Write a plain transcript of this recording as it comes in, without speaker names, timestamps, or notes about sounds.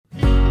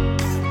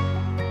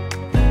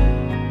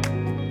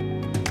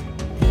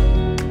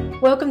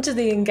Welcome to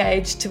the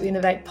Engage to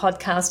Innovate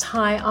podcast.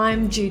 Hi,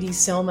 I'm Judy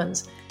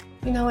Selmans.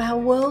 You know, our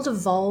world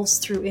evolves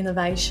through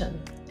innovation,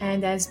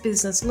 and as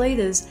business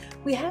leaders,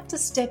 we have to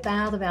step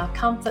out of our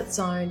comfort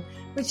zone,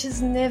 which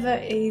is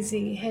never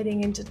easy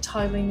heading into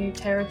totally new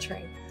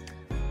territory.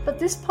 But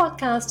this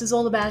podcast is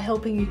all about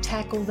helping you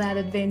tackle that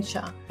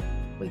adventure.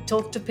 We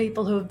talk to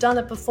people who have done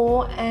it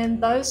before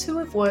and those who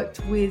have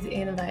worked with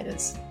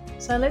innovators.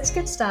 So let's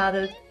get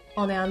started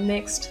on our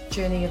next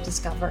journey of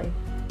discovery.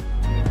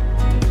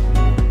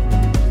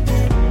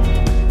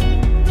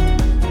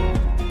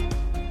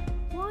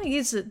 Why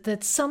is it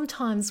that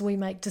sometimes we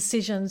make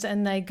decisions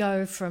and they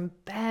go from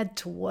bad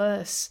to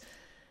worse?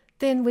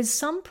 Then with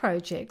some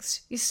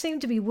projects, you seem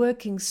to be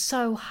working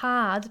so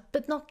hard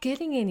but not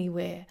getting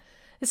anywhere.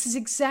 This is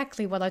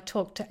exactly what I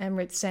talked to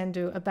Amrit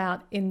Sandhu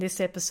about in this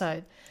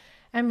episode.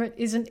 Amrit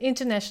is an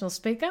international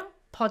speaker,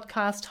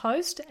 podcast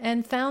host,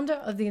 and founder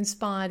of The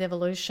Inspired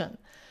Evolution.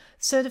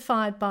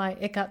 Certified by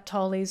Eckhart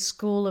Tolle's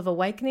School of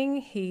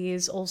Awakening, he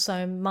is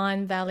also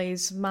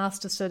Mindvalley's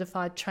Master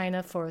Certified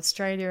Trainer for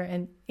Australia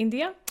and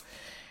India.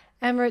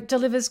 Amrit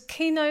delivers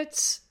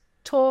keynotes,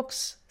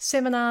 talks,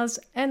 seminars,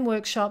 and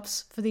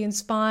workshops for The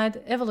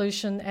Inspired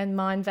Evolution and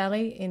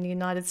Mindvalley in the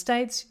United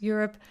States,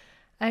 Europe,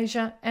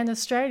 Asia, and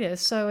Australia.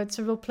 So it's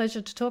a real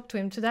pleasure to talk to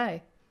him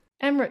today.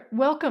 Amrit,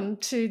 welcome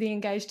to the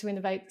Engage to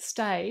Innovate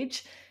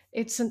stage.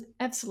 It's an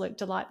absolute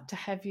delight to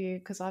have you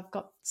because I've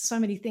got so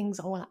many things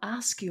I want to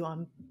ask you.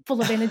 I'm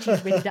full of energy,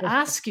 ready to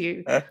ask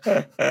you.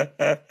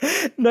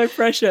 No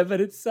pressure,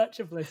 but it's such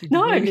a blessing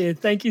to be here.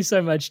 Thank you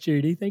so much,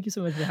 Judy. Thank you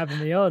so much for having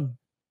me on.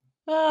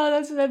 Oh,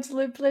 that's an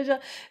absolute pleasure.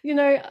 You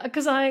know,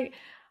 because I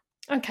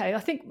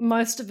think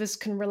most of us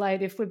can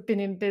relate if we've been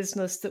in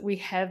business that we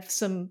have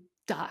some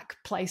dark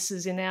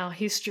places in our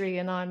history,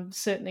 and I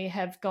certainly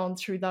have gone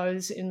through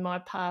those in my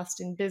past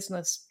in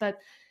business.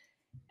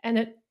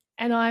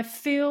 And I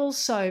feel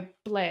so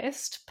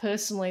blessed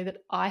personally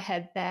that I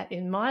had that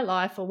in my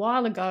life a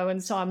while ago,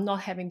 and so I'm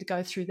not having to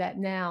go through that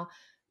now.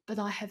 But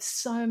I have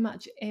so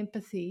much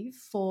empathy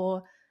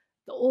for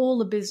all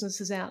the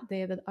businesses out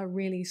there that are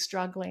really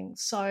struggling.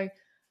 So,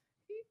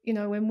 you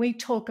know, when we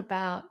talk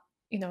about,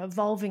 you know,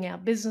 evolving our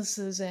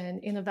businesses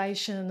and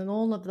innovation and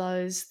all of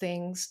those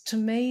things, to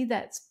me,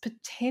 that's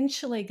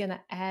potentially going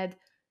to add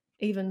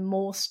even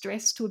more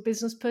stress to a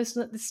business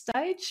person at this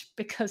stage,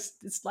 because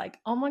it's like,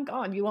 oh my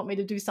God, you want me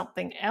to do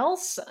something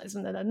else?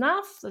 Isn't it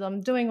enough that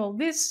I'm doing all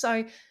this?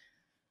 So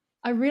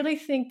I really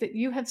think that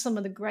you have some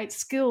of the great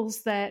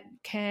skills that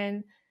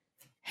can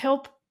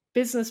help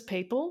business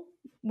people,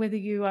 whether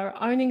you are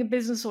owning a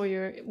business or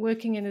you're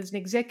working in as an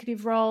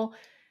executive role,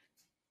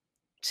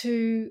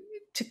 to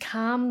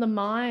calm the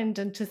mind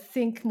and to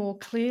think more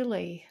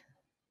clearly.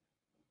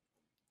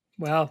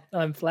 Wow,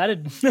 I'm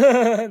flattered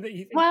that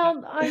you think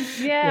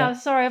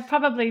that. Sorry, I've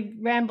probably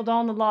rambled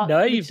on a lot,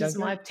 which is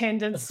my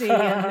tendency,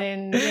 and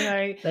then, you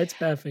know. That's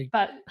perfect.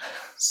 But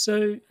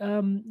so,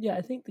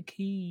 I think the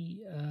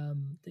key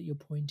that you're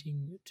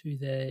pointing to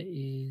there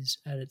is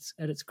at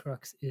its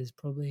crux is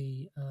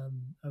probably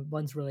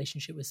one's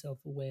relationship with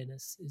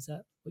self-awareness. Is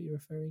that what you're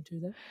referring to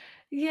there?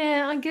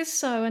 Yeah, I guess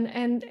so.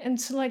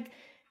 And so, like,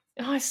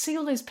 I see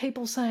all these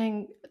people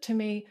saying to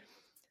me,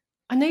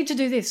 I need to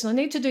do this and I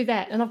need to do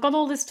that, and I've got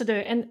all this to do,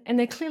 and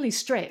they're clearly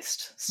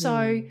stressed. So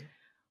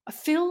I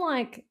feel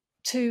like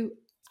to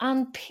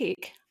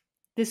unpick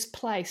this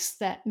place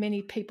that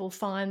many people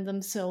find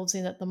themselves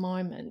in at the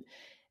moment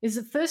is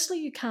that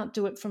firstly, you can't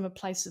do it from a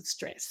place of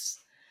stress.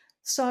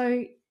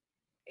 So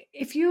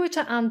if you were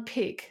to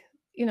unpick,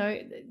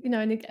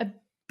 a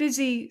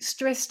busy,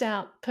 stressed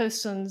out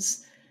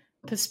person's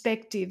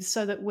perspective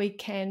so that we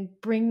can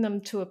bring them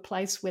to a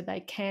place where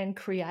they can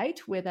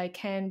create, where they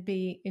can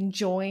be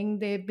enjoying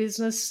their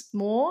business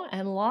more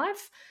and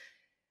life,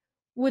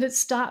 would it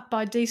start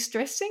by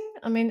de-stressing?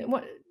 I mean,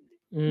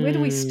 where do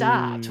we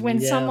start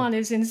when someone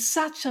is in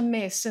such a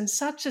mess and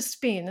such a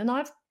spin? And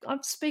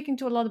I'm speaking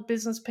to a lot of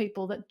business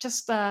people that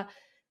just they're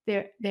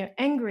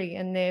angry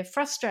and they're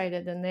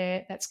frustrated, and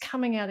that's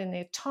coming out in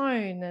their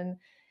tone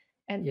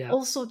and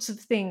all sorts of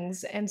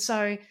things. And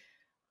so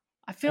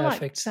I feel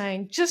like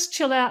saying, just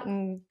chill out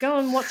and go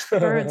and watch the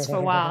birds for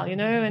a while, you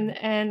know, and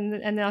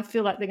then I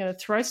feel like they're going to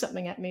throw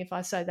something at me if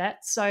I say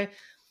that. So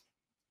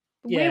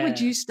where would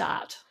you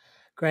start?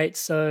 Great.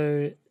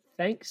 So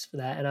thanks for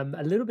that. And I'm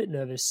a little bit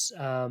nervous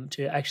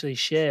to actually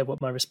share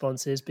what my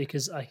response is,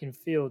 because I can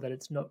feel that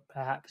it's not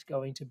perhaps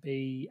going to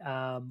be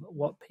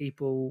what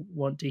people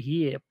want to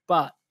hear.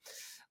 But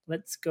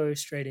let's go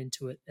straight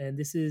into it. And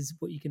this is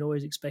what you can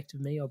always expect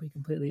of me. I'll be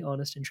completely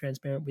honest and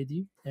transparent with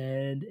you,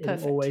 and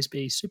it'll always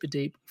be super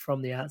deep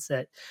from the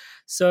outset.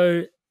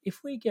 So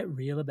if we get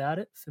real about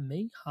it, for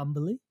me,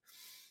 humbly,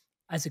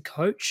 as a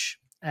coach,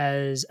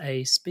 as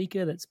a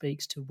speaker that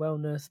speaks to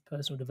wellness,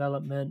 personal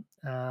development,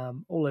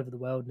 all over the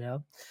world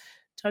now,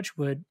 touch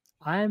wood,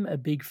 I'm a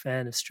big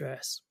fan of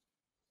stress.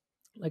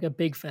 Like a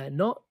big fan,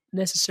 not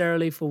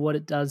necessarily for what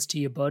it does to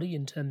your body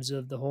in terms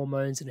of the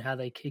hormones and how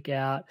they kick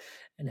out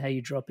and how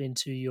you drop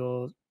into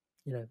your,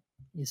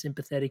 your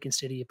sympathetic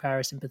instead of your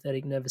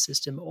parasympathetic nervous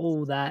system,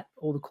 all that,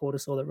 all the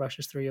cortisol that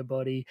rushes through your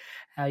body,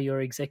 how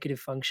your executive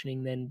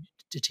functioning then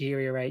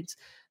deteriorates.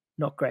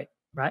 Not great,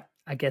 right?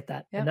 I get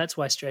that. And Yep. that's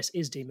why stress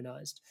is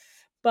demonized.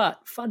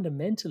 But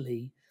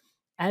fundamentally,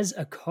 as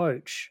a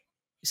coach,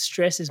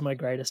 stress is my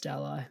greatest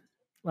ally.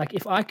 Like,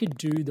 if I could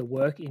do the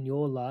work in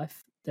your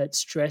life that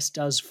stress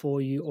does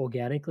for you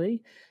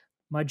organically,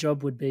 my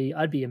job would be,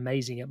 I'd be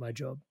amazing at my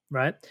job,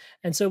 right?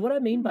 And so what I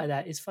mean Mm. by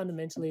that is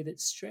fundamentally that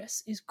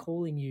stress is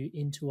calling you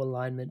into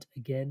alignment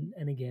again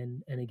and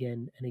again and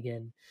again and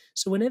again.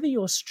 So whenever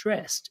you're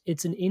stressed,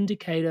 it's an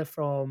indicator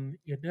from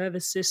your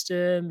nervous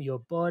system, your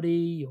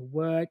body, your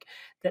work,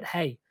 that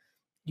hey,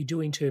 you're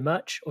doing too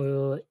much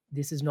or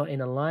this is not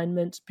in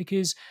alignment.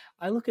 Because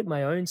I look at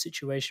my own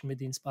situation with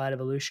the Inspired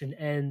Evolution,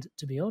 and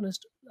to be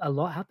honest, a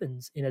lot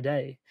happens in a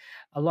day,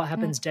 a lot Mm.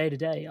 happens day to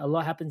day, a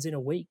lot happens in a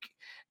week.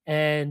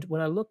 And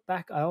when I look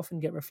back, I often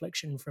get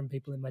reflection from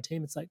people in my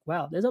team. It's like,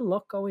 wow, there's a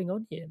lot going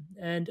on here.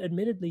 And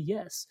admittedly,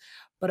 yes,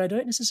 but I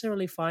don't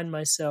necessarily find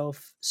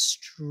myself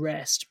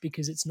stressed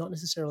because it's not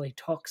necessarily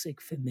toxic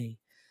for me.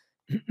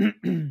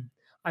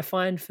 I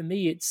find for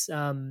me it's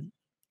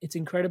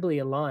incredibly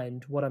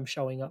aligned what I'm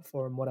showing up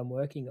for and what I'm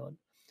working on.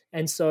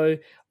 And so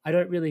I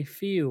don't really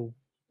feel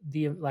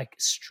the like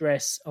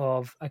stress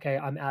of okay,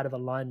 I'm out of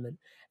alignment.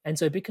 And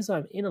so because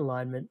I'm in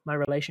alignment, my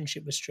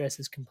relationship with stress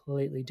is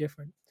completely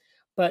different.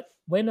 But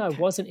when I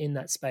Okay. wasn't in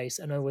that space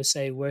and I was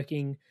say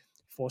working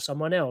for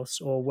someone else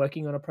or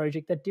working on a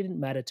project that didn't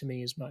matter to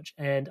me as much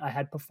and I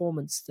had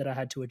performance that I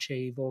had to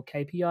achieve or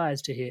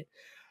KPIs to hit,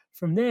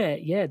 from there,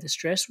 yeah, the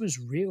stress was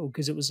real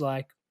because it was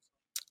like,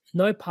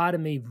 no part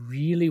of me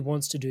really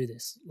wants to do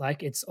this.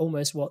 Like it's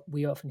almost what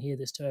we often hear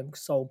this term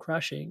soul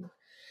crushing.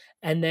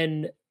 And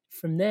then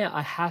from there,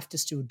 I have to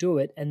still do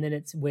it. And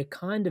then we're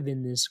kind of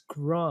in this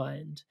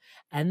grind.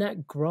 And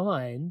that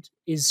grind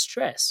is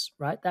stress,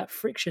 right? That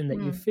friction that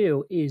you Mm.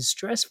 feel is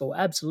stressful,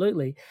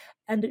 absolutely.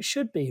 And it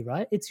should be,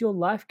 right? It's your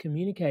life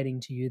communicating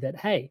to you that,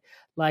 hey,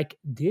 like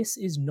this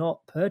is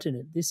not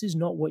pertinent. This is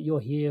not what you're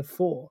here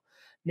for.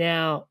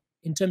 Now,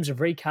 in terms of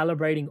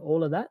recalibrating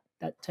all of that,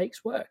 that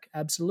takes work,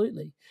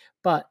 absolutely.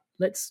 But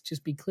let's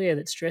just be clear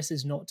that stress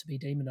is not to be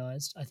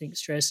demonized. I think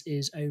stress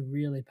is a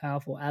really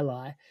powerful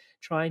ally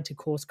trying to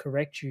course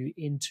correct you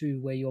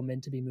into where you're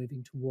meant to be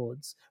moving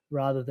towards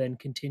rather than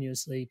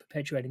continuously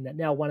perpetuating that.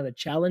 Now, one of the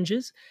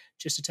challenges,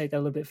 just to take that a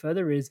little bit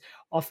further, is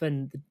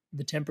often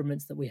the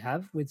temperaments that we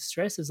have with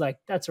stress is like,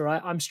 that's all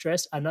right, I'm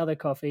stressed, another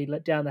coffee,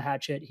 let down the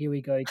hatchet, here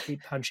we go,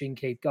 keep punching,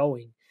 keep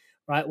going.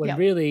 Right. When Yep.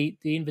 really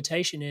the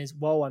invitation is,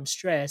 whoa, I'm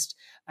stressed.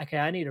 Okay,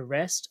 I need a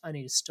rest. I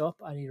need to stop.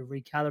 I need to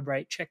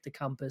recalibrate, check the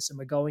compass, and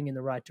we're going in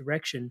the right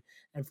direction.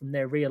 And from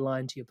there,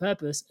 realign to your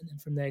purpose. And then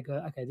from there, go,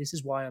 okay, this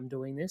is why I'm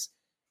doing this.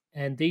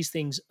 And these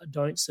things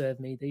don't serve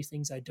me. These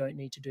things I don't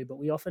need to do. But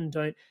we often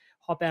don't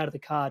hop out of the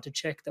car to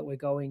check that we're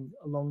going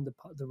along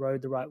the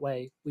road the right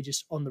way. We're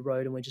just on the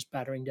road and we're just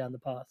battering down the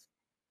path.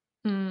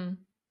 Mm.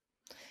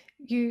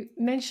 You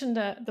mentioned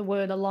the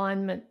word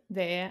alignment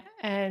there,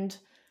 and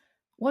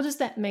what does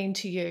that mean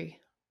to you?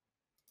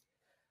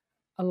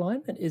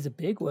 Alignment is a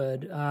big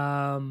word.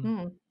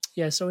 Mm.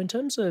 Yeah. So, in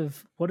terms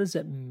of what does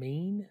it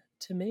mean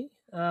to me,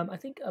 I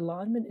think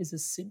alignment is a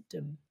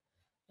symptom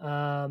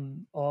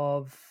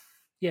of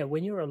yeah,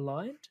 when you're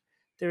aligned,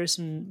 there are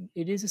some.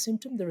 It is a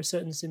symptom. There are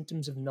certain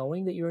symptoms of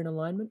knowing that you're in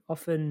alignment.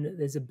 Often,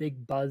 there's a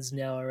big buzz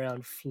now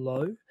around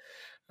flow,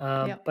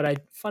 Yep. but I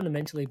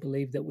fundamentally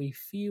believe that we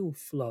feel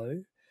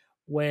flow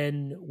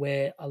when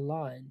we're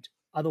aligned.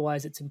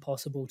 Otherwise, it's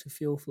impossible to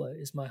feel flow,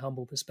 is my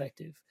humble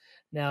perspective.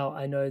 Now,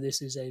 I know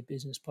this is a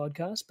business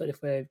podcast, but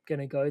if we're going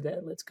to go there,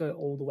 let's go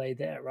all the way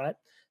there, right?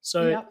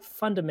 So, Yep.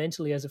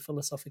 fundamentally, as a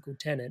philosophical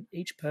tenet,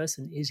 each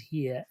person is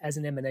here as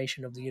an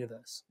emanation of the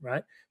universe,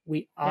 right? We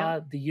Yep.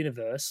 are the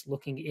universe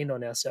looking in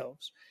on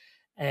ourselves.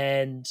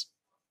 And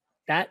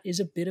that is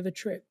a bit of a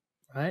trip,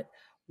 right?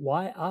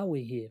 Why are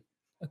we here?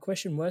 A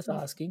question worth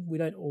Mm. asking. We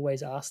don't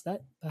always ask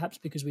that, perhaps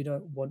because we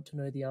don't want to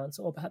know the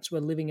answer, or perhaps we're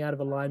living out of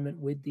alignment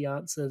with the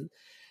answer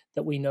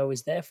that we know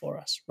is there for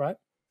us, right?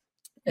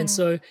 And Mm.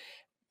 so,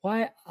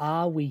 why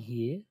are we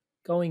here?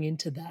 Going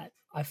into that,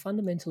 I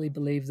fundamentally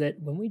believe that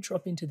when we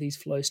drop into these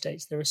flow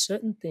states, there are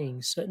certain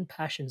things, certain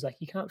passions, like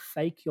you can't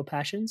fake your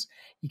passions.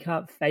 You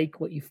can't fake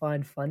what you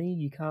find funny.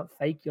 You can't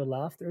fake your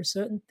laugh. There are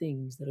certain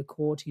things that are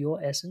core to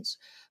your essence,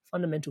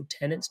 fundamental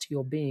tenets to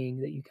your being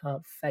that you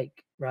can't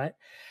fake, right?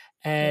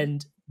 Yeah.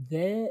 And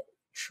they're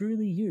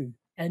truly you.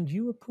 And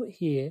you were put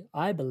here,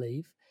 I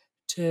believe,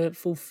 to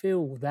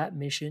fulfill that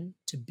mission,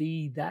 to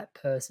be that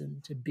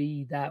person, to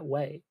be that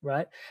way,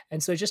 right?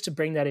 And so, just to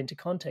bring that into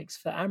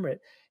context for Amrit,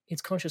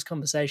 it's conscious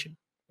conversation,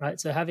 right?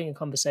 So, having a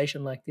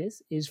conversation like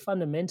this is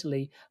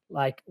fundamentally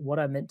like what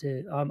I meant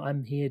to,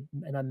 I'm here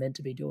and I'm meant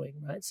to be doing,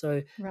 right?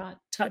 So, Right.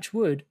 touch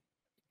wood,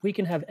 we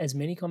can have as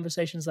many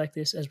conversations like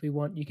this as we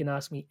want. You can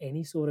ask me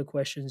any sort of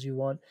questions you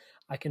want.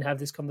 I can have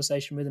this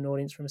conversation with an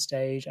audience from a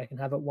stage. I can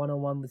have it one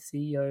on one with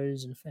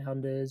CEOs and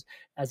founders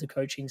as a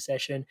coaching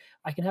session.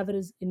 I can have it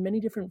as in many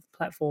different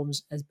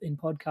platforms, as in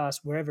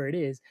podcasts, wherever it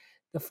is.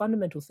 The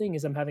fundamental thing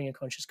is I'm having a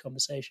conscious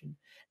conversation.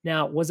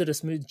 Now, was it a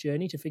smooth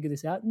journey to figure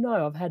this out?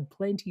 No, I've had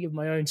plenty of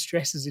my own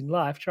stresses in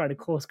life trying to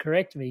course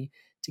correct me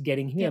to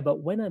getting here. Yep. But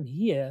when I'm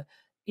here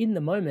in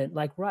the moment,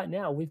 like right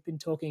now, we've been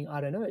talking, I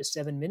don't know,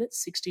 7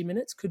 minutes, 60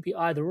 minutes, could be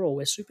either or.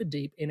 We're super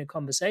deep in a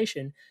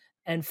conversation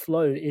and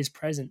flow is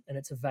present and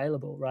it's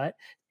available, right?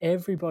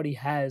 Everybody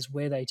has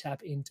where they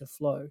tap into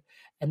flow.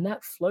 And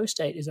that flow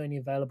state is only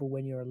available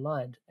when you're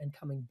aligned. And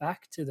coming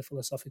back to the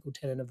philosophical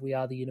tenet of we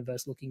are the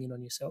universe looking in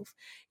on yourself,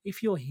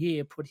 if you're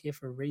here, put here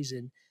for a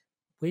reason,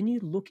 when you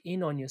look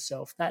in on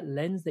yourself, that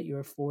lens that you're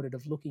afforded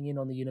of looking in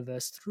on the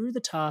universe through the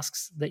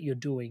tasks that you're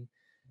doing,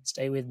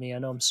 stay with me, I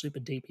know I'm super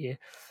deep here.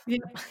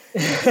 Yep.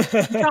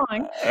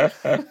 I'm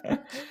trying.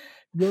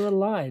 You're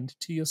aligned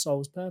to your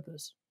soul's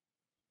purpose.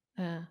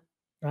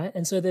 Right.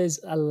 And so there's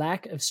a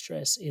lack of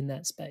stress in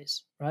that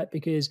space, right?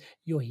 Because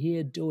you're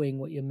here doing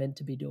what you're meant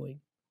to be doing.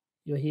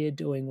 You're here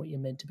doing what you're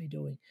meant to be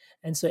doing.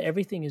 And so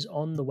everything is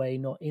on the way,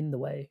 not in the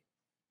way,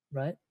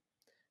 right?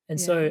 And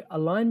Yeah. so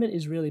alignment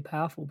is really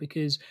powerful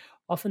because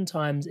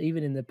oftentimes,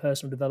 even in the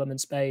personal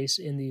development space,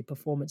 in the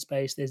performance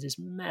space, there's this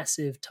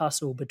massive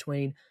tussle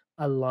between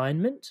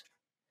alignment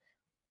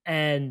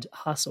and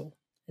hustle.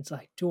 It's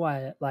like, do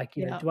I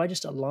Yeah. do I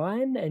just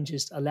align and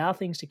just allow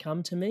things to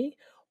come to me,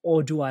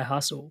 or do I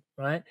hustle,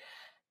 right?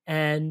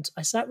 And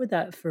I sat with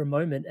that for a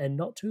moment and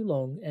not too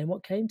long. And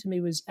what came to me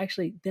was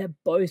actually they're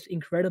both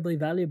incredibly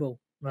valuable,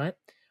 right?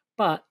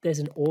 But there's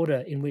an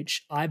order in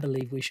which I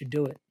believe we should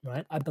do it,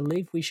 right? I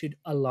believe we should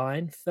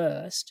align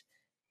first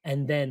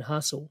and then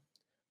hustle,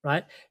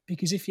 right?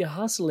 Because if you're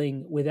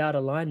hustling without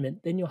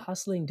alignment, then you're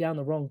hustling down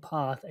the wrong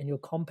path and you're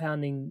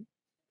compounding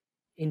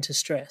into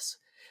stress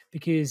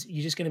because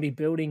you're just going to be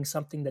building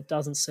something that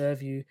doesn't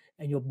serve you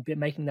and you're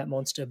making that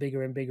monster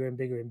bigger and bigger and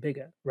bigger and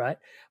bigger, right?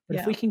 But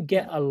if we can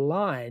get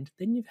aligned,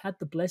 then you've had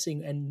the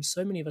blessing, and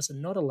so many of us are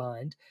not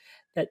aligned,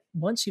 that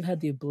once you've had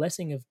the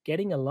blessing of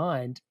getting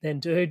aligned, then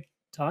dude,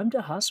 time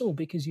to hustle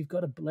because you've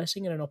got a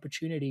blessing and an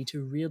opportunity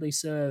to really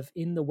serve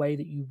in the way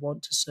that you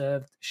want to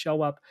serve,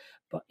 show up,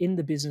 but in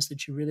the business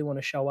that you really want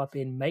to show up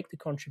in, make the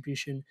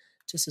contribution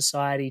to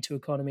society, to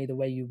economy the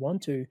way you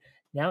want to.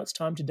 Now it's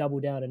time to double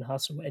down and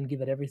hustle and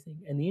give it everything.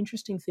 And the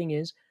interesting thing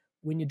is,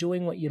 when you're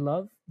doing what you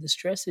love, the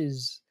stress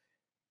is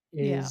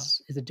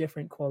a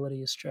different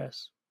quality of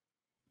stress.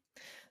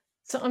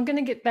 So I'm going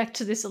to get back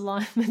to this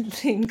alignment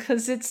thing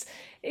because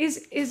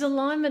is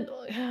alignment,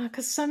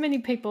 because so many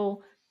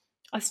people,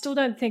 I still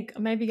don't think,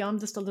 maybe I'm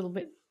just a little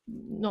bit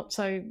not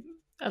so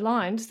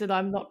aligned, that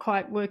I'm not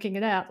quite working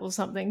it out or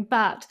something.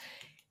 But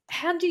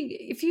how do you,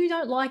 if you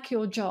don't like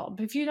your job,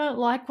 if you don't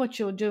like what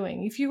you're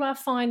doing, if you are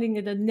finding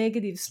it a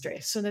negative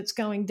stress and it's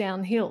going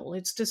downhill,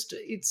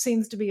 it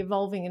seems to be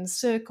evolving in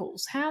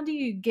circles, how do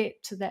you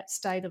get to that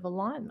state of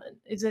alignment?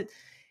 Is it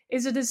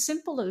as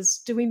simple as,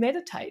 do we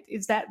meditate?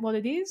 Is that what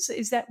it is?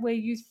 Is that where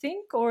you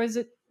think, or is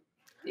it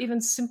even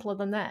simpler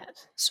than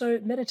that? So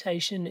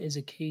meditation is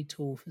a key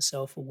tool for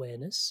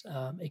self-awareness.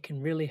 It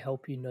can really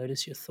help you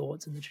notice your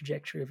thoughts and the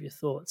trajectory of your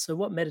thoughts. So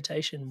what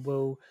meditation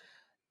will,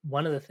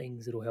 one of the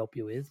things it'll help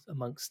you with,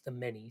 amongst the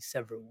many,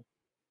 several,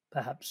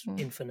 perhaps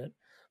infinite,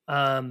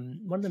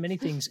 one of the many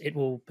things it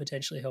will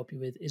potentially help you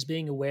with is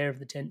being aware of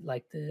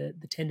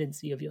the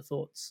tendency of your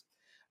thoughts,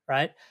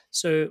 right?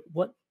 So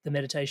what the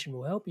meditation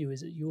will help you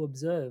is that you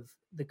observe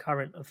the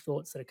current of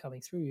thoughts that are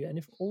coming through you. And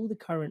if all the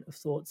current of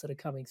thoughts that are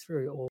coming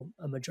through, or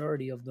a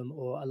majority of them,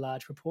 or a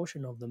large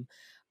proportion of them,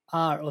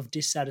 are of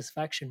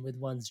dissatisfaction with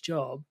one's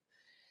job,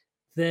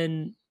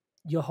 then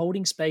you're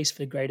holding space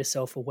for greater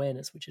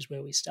self-awareness, which is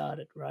where we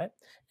started, right?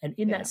 And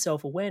in that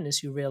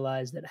self-awareness, you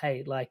realize that,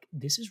 hey, like,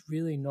 this is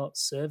really not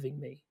serving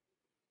me,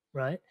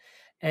 right?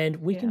 And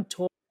we can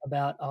talk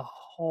about a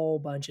whole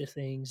bunch of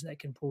things that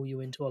can pull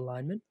you into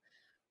alignment.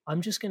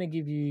 I'm just going to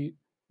give you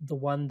the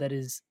one that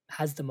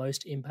has the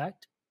most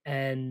impact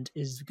and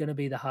is going to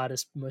be the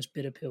hardest, most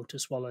bitter pill to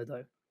swallow,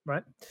 though,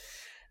 right?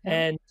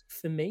 And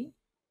for me,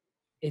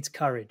 it's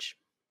courage.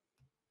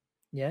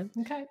 Yeah.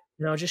 Okay.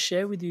 And I'll just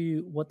share with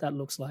you what that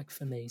looks like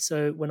for me.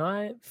 So when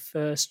I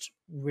first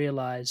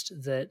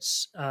realized that,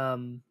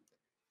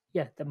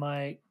 that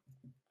my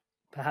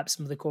perhaps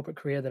some of the corporate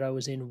career that I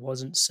was in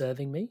wasn't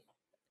serving me,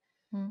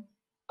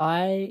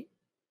 I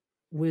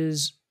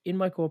was in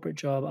my corporate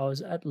job. I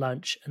was at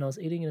lunch and I was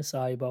eating an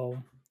acai bowl,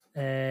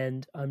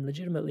 and I'm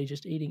legitimately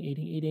just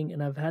eating,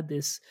 and I've had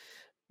this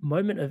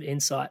moment of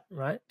insight,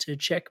 right? To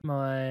check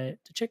my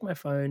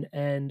phone,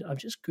 and I've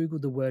just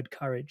Googled the word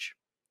courage.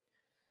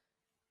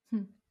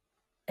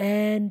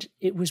 And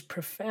it was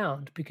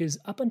profound because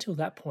up until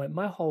that point,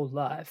 my whole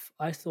life,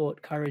 I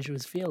thought courage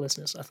was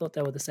fearlessness. I thought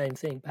they were the same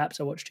thing. Perhaps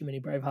I watched too many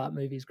Braveheart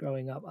movies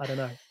growing up. I don't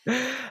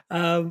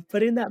know.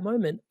 But in that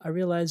moment, I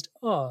realized,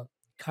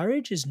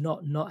 courage is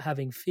not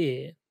having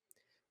fear.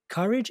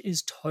 Courage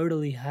is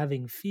totally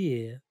having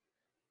fear,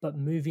 but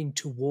moving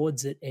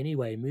towards it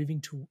anyway,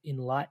 moving to in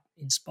light,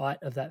 in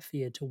spite of that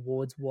fear,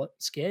 towards what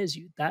scares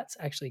you. That's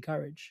actually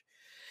courage.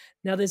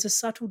 Now, there's a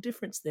subtle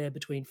difference there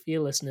between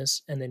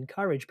fearlessness and then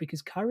courage,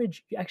 because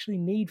courage, you actually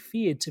need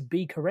fear to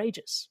be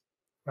courageous,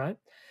 right?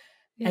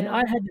 And Yeah.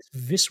 I had this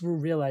visceral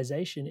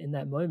realization in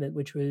that moment,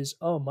 which was,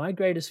 oh, my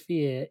greatest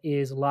fear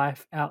is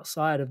life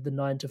outside of the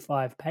 9 to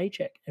 5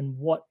 paycheck and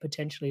what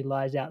potentially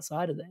lies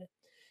outside of there.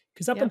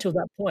 Because up Yep. until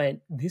that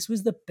point, this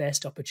was the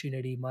best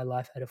opportunity my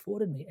life had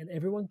afforded me. And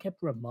everyone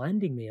kept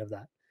reminding me of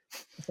that.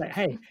 It's like,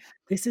 hey,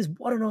 this is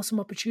what an awesome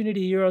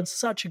opportunity. You're on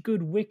such a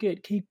good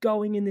wicket. Keep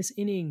going in this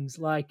innings.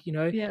 Like,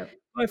 Yeah.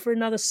 go for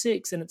another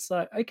six. And it's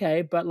like,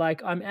 okay, but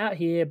like I'm out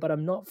here, but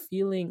I'm not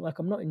feeling like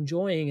I'm not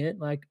enjoying it.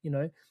 Like,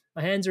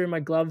 my hands are in my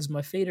gloves,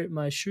 my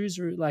shoes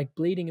are like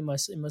bleeding in my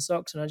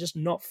socks, and I'm just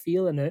not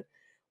feeling it.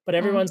 But Mm.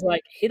 everyone's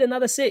like, hit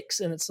another six.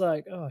 And it's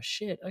like, oh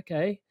shit,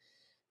 okay.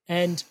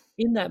 And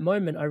in that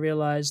moment, I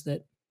realized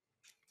that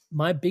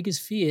my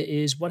biggest fear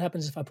is what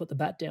happens if I put the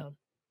bat down?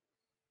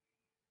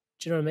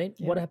 Do you know what I mean?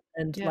 Yep.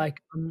 And Yep.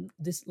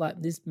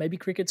 this maybe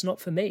cricket's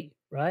not for me,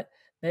 right?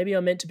 Maybe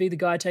I'm meant to be the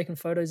guy taking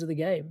photos of the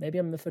game. Maybe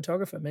I'm the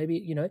photographer.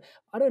 Maybe,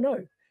 I don't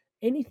know.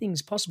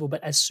 Anything's possible.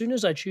 But as soon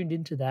as I tuned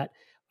into that,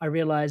 I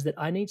realized that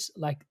I need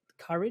like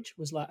courage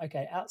was like,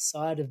 okay,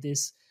 outside of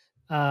this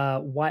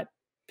white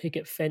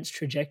picket fence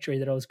trajectory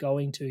that I was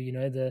going to,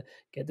 the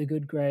get the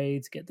good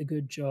grades, get the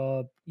good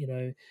job,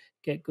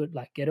 get good,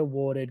 like get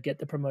awarded, get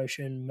the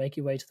promotion, make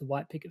your way to the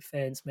white picket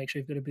fence, make sure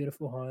you've got a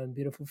beautiful home,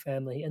 beautiful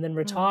family, and then Mm.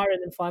 retire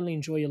and then finally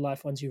enjoy your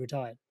life once you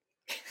retire,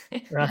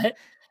 right?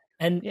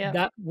 And Yep.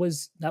 that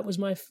was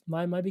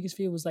my biggest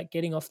fear was like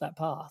getting off that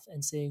path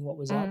and seeing what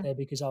was out Mm. there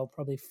because I'll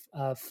probably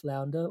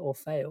flounder or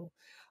fail.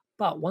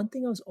 But one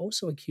thing I was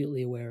also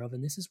acutely aware of,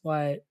 and this is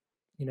why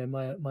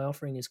my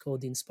offering is called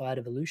the Inspired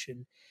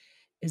Evolution,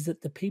 is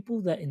that the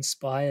people that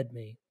inspired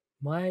me,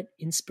 my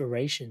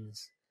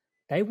inspirations,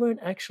 they weren't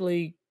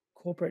actually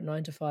corporate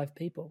 9 to 5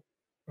 people,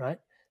 right?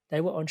 They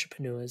were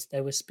entrepreneurs,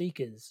 they were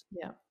speakers,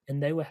 Yeah.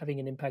 and they were having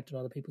an impact on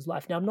other people's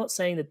life. Now, I'm not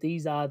saying that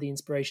these are the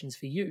inspirations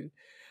for you,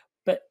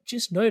 but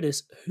just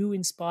notice who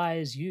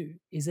inspires you.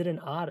 Is it an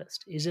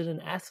artist? Is it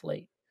an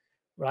athlete?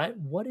 Right?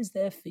 What is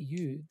there for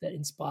you that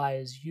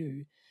inspires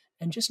you?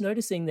 And just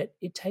noticing that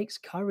it takes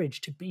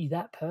courage to be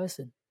that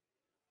person,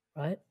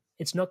 right?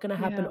 It's not going to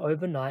happen Yeah.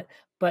 overnight,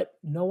 but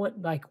no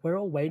one, like, we're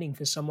all waiting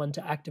for someone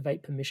to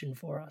activate permission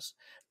for us.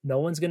 No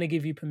one's going to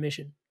give you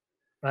permission,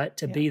 right,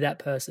 to Yeah. be that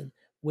person.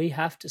 We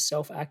have to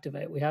self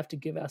activate. We have to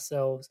give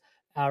ourselves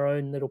our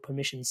own little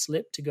permission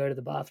slip to go to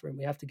the bathroom.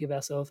 We have to give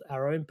ourselves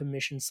our own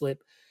permission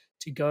slip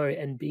to go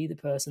and be the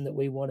person that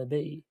we want to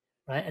be,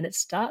 right? And it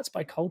starts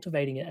by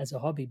cultivating it as a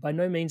hobby. By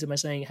no means am I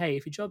saying, hey,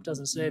 if your job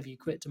doesn't serve you,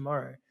 quit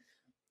tomorrow.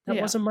 That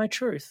Yeah. wasn't my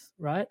truth,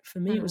 right? For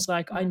me, it Mm. was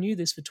like I Mm. knew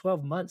this for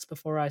 12 months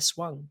before I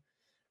swung,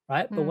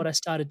 right? But what Mm. I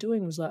started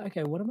doing was like,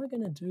 okay, what am I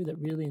going to do that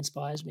really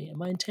inspires me? And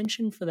my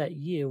intention for that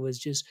year was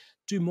just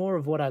do more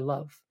of what I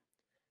love.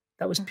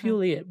 That was Mhm.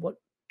 purely it.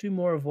 Do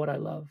more of what I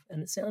love.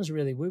 And it sounds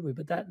really woo-woo,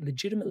 but that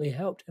legitimately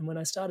helped. And when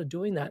I started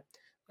doing that,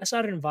 I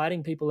started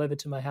inviting people over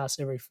to my house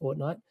every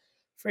fortnight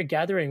for a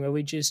gathering where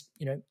we just,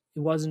 it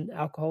wasn't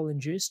alcohol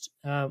induced,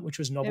 which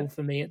was novel Yep.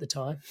 for me at the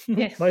time.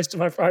 Yeah. Most of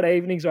my Friday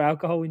evenings were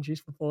alcohol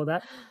induced before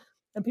that.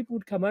 And people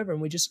would come over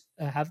and we just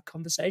have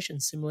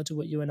conversations similar to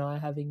what you and I are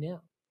having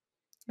now.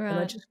 And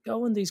I Right. just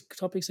go on these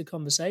topics of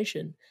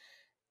conversation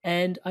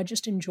and I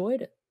just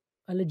enjoyed it.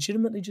 I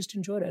legitimately just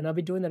enjoyed it. And I've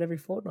been doing that every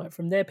fortnight.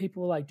 From there,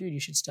 people were like, dude, you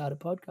should start a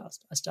podcast.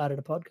 I started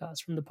a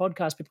podcast. From the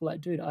podcast, people were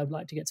like, dude, I'd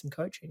like to get some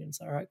coaching. And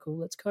it's like, all right, cool,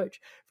 let's coach.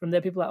 From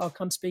there, people were like, oh,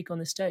 come speak on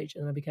this stage.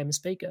 And I became a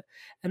speaker.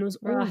 And it was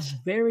all Right.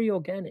 very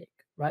organic,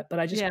 right? But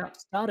I just Yeah.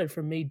 started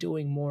from me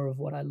doing more of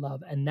what I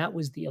love. And that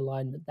was the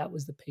alignment. That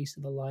was the piece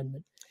of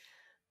alignment.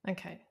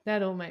 Okay.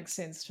 That all makes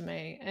sense to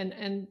me.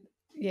 And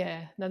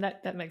yeah, no,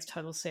 that makes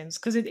total sense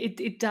because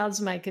it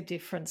does make a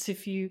difference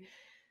if you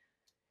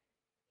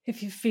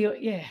feel,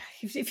 yeah,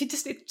 if you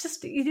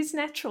it is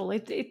natural.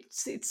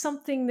 It's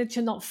something that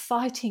you're not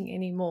fighting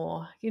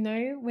anymore.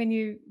 When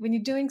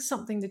you're doing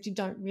something that you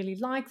don't really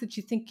like, that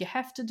you think you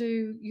have to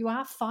do, you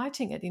are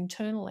fighting it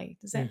internally.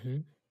 Does that? Hmm.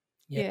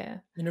 Yeah, Yeah.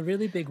 in a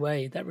really big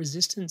way, that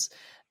resistance.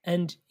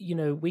 And,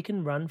 we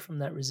can run from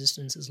that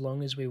resistance as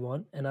long as we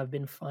want. And I've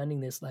been finding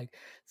this like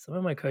some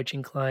of my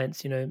coaching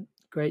clients,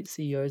 great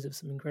CEOs of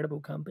some incredible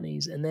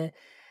companies, and they're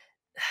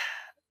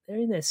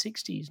in their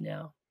 60s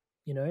now,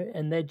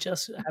 and they're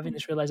just having Mhm.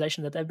 this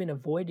realization that they've been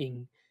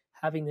avoiding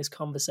having this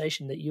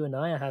conversation that you and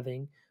I are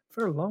having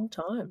for a long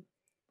time,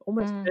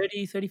 almost Mm.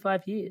 30,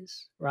 35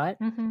 years, right?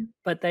 Mhm.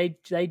 But they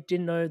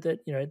didn't know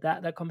that,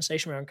 that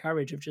conversation around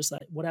courage of just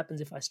like, what happens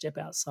if I step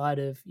outside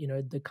of,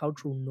 the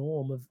cultural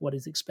norm of what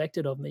is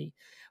expected of me?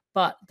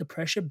 But the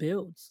pressure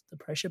builds,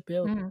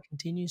 Mm.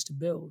 continues to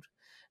build.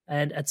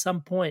 And at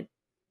some point,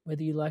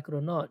 whether you like it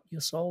or not,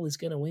 your soul is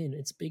going to win.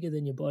 It's bigger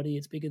than your body,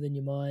 it's bigger than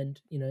your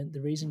mind.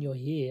 The reason you're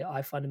here,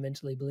 I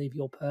fundamentally believe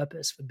your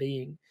purpose for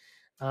being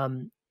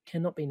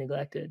cannot be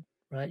neglected,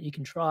 right? You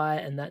can try,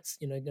 and that's,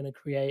 going to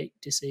create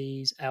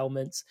disease,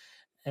 ailments,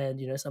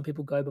 and some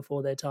people go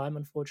before their time,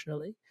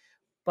 unfortunately.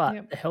 But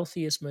Yep. the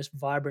healthiest, most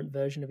vibrant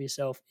version of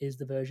yourself is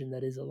the version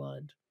that is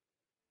aligned.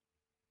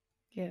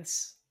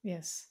 Yes.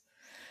 Yes.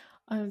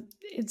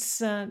 it's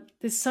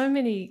there's so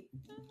many.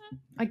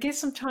 I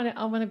guess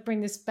I want to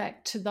bring this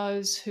back to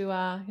those who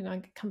are,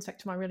 it comes back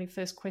to my really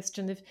first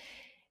question.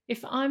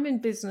 If I'm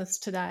in business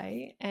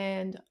today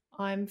and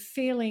I'm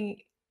feeling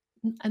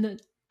an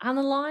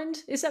unaligned,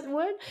 is that the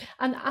word?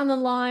 An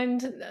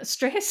unaligned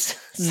stress.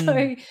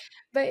 So,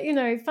 but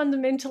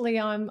fundamentally,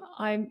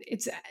 I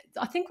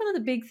think one of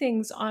the big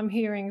things I'm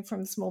hearing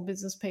from small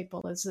business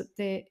people is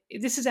that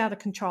this is out of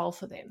control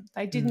for them.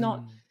 They did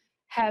not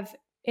have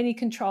any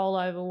control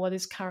over what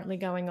is currently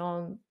going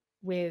on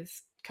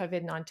with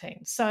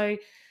COVID-19. So,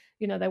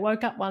 they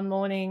woke up one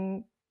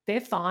morning, they're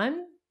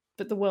fine,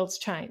 but the world's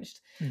changed.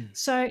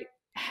 So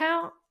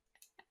how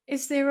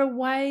is there a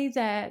way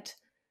that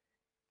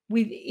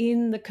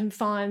within the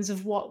confines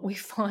of what we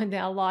find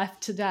our life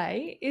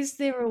today, is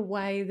there a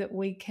way that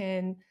we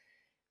can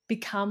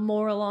become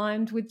more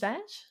aligned with that?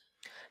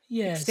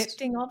 Yes.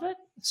 Accepting of it?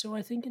 So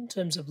I think in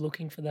terms of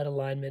looking for that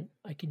alignment,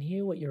 I can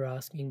hear what you're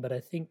asking, but I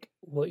think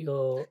what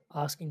you're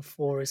asking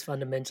for is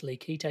fundamentally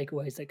key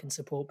takeaways that can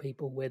support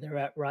people where they're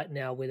at right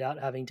now without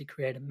having to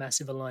create a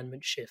massive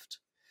alignment shift.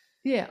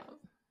 Yeah.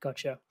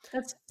 Gotcha.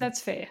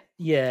 That's fair.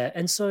 Yeah.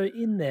 And so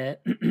in there,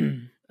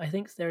 I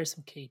think there are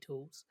some key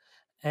tools.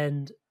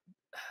 And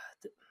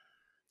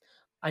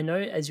I know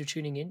as you're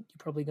tuning in, you're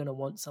probably going to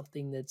want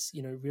something that's,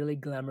 really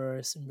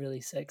glamorous and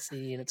really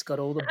sexy and it's got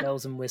all the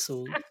bells and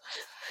whistles.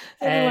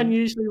 Everyone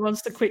usually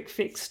wants the quick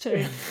fix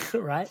too.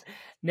 Right.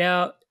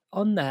 Now,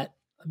 on that,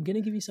 I'm going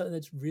to give you something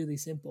that's really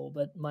simple,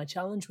 but my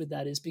challenge with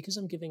that is because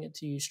I'm giving it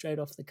to you straight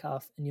off the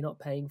cuff and you're not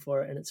paying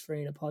for it and it's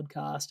free in a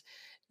podcast,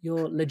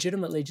 you're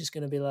legitimately just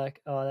going to be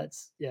like, oh,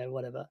 that's,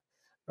 whatever.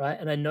 Right.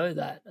 And I know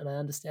that and I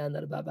understand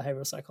that about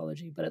behavioral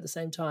psychology, but at the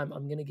same time,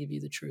 I'm going to give you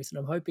the truth. And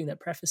I'm hoping that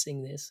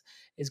prefacing this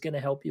is going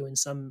to help you in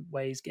some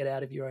ways get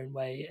out of your own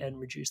way and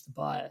reduce the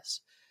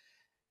bias.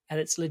 And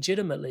it's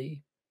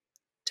legitimately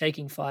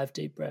taking 5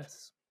 deep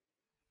breaths.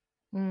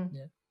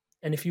 Yeah.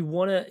 And if you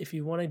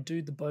wanna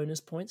do the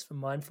bonus points for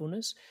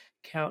mindfulness,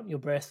 count your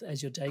breath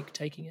as you're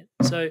taking it.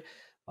 So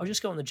I'll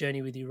just go on the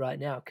journey with you right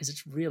now because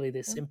it's really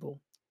this simple.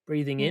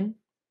 Breathing in,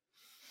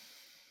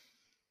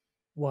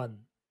 1.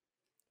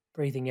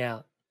 Breathing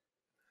out,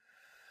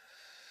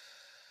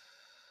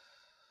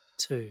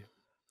 2.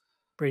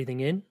 Breathing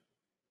in,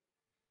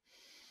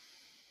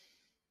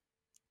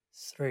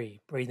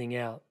 3. Breathing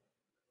out,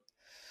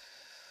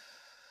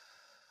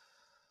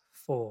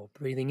 4.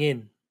 Breathing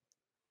in,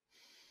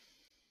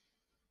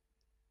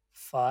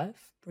 5.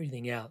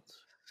 Breathing out,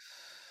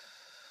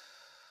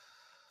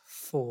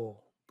 4.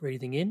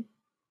 Breathing in,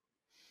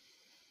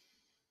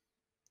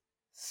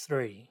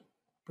 3.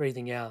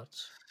 Breathing out,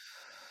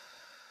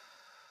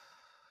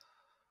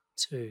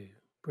 2.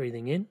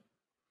 Breathing in,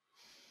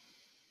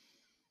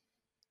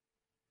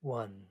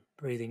 1.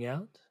 Breathing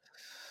out,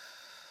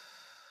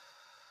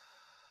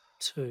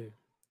 2,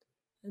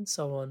 and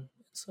so on and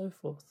so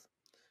forth.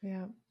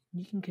 Yeah.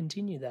 You can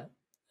continue that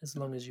as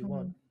long as you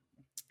want.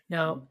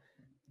 Now,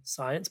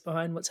 science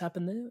behind what's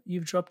happened there,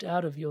 you've dropped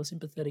out of your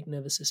sympathetic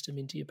nervous system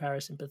into your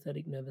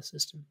parasympathetic nervous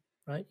system,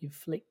 right? You've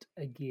flicked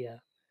a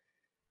gear.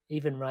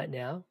 Even right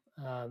now,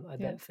 I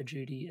bet for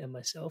Judy and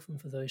myself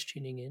and for those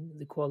tuning in,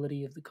 the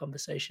quality of the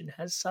conversation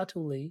has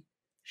subtly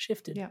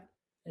shifted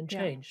and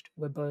changed.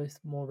 We're both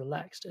more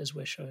relaxed as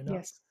we're showing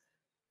up,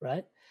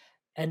 right?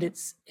 And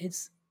it's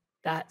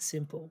that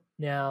simple.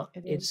 Now,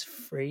 it's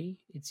free.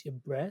 It's your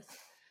breath.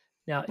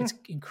 Now, it's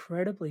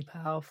incredibly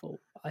powerful.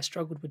 I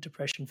struggled with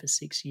depression for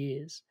 6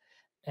 years,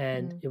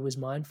 and it was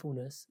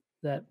mindfulness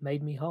that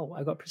made me whole.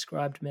 I got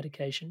prescribed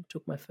medication,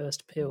 took my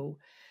first pill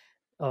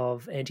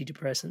of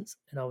antidepressants,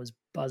 and I was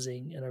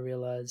buzzing, and I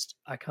realized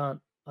I don't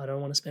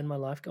want to spend my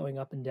life going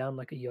up and down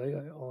like a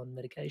yo-yo on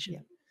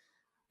medication.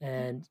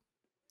 And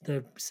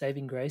the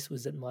saving grace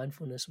was that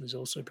mindfulness was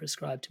also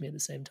prescribed to me at the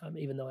same time,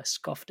 even though I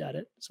scoffed at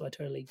it. So I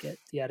totally get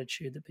the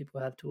attitude that people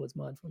have towards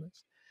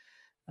mindfulness.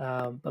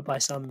 But by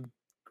some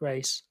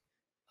grace,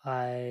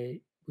 I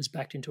was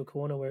backed into a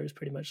corner where it was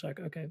pretty much like,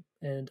 okay,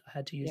 and I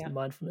had to use the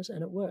mindfulness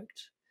and it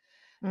worked.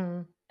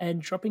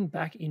 And dropping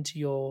back into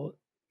your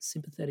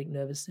sympathetic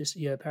nervous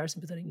system, your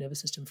parasympathetic nervous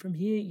system, from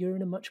here, you're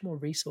in a much more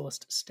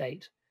resourced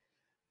state,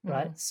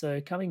 right? So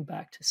coming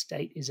back to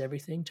state is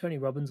everything. Tony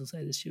Robbins will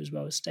say this to you as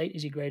well. State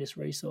is your greatest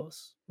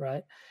resource,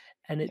 right?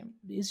 And it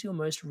is your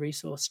most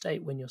resource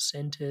state when you're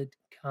centered,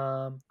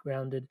 calm,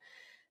 grounded.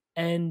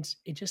 And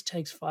it just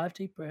takes 5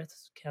 deep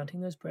breaths, counting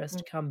those breaths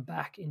to come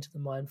back into the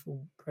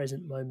mindful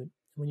present moment. And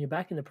when you're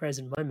back in the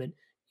present moment,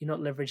 you're not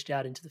leveraged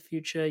out into the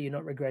future, you're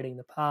not regretting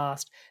the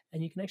past,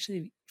 and you can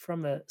actually,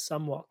 from a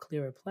somewhat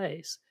clearer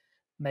place,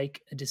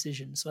 make a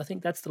decision. So I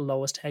think that's the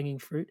lowest hanging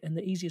fruit and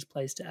the easiest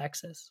place to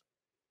access.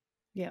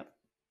 Yeah.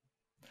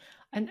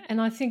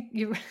 And I think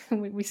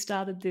we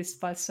started this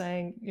by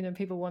saying,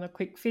 people want a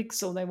quick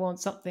fix or they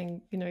want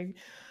something,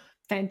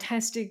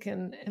 fantastic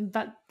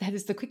but that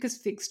is the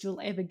quickest fix you'll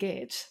ever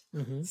get.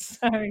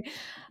 So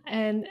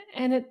and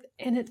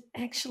it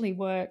actually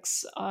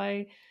works.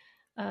 I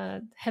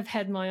have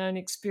had my own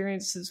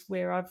experiences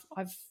where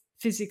I've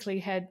physically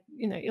had,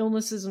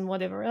 illnesses and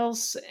whatever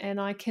else, and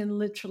I can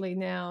literally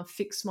now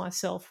fix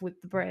myself with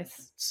the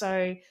breath.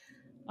 So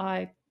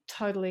I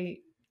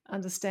totally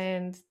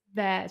understand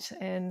that,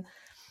 and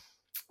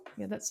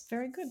yeah, that's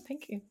very good.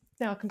 Thank you.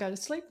 Now I can go to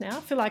sleep now.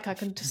 I feel like I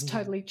can just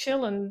totally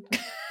chill and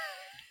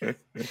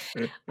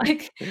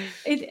like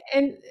it,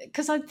 and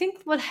because I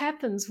think what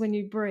happens when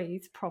you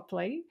breathe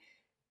properly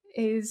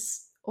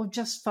is, or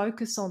just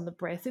focus on the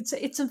breath.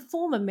 It's a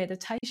form of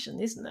meditation,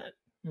 isn't it?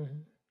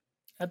 Mhm.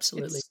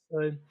 Absolutely. It's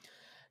So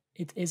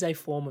it is a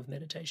form of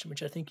meditation,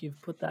 which I think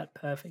you've put that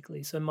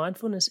perfectly. So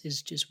mindfulness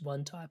is just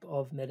one type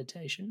of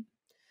meditation.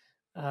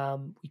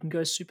 We can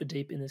go super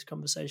deep in this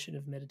conversation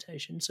of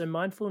meditation. So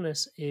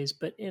mindfulness is,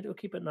 but it'll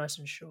keep it nice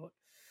and short.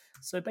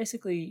 So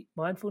basically,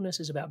 mindfulness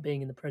is about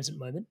being in the present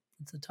moment.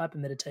 It's the type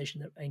of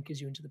meditation that anchors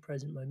you into the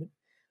present moment.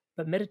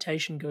 But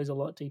meditation goes a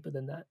lot deeper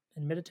than that.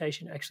 And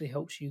meditation actually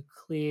helps you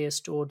clear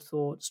stored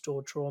thoughts,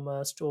 stored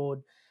trauma,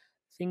 stored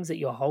things that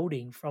you're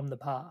holding from the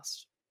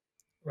past,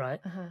 right?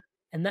 uh-huh.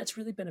 And that's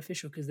really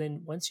beneficial because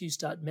then once you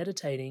start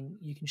meditating,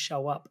 you can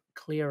show up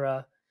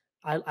clearer.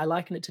 I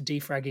liken it to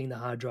defragging the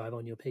hard drive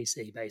on your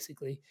PC,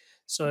 basically.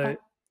 So Okay.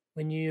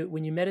 when you're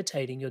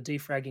meditating, you're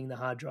defragging the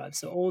hard drive.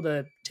 So all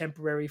the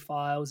temporary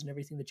files and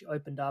everything that you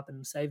opened up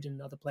and saved in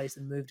another place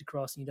and moved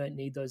across, and you don't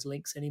need those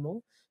links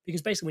anymore.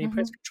 Because basically, when you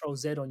press Hmm. Control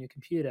Z on your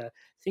computer,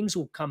 things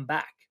will come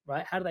back,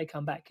 right? How do they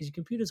come back? Because your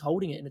computer's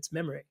holding it in its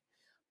memory.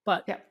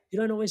 But Yeah. you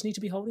don't always need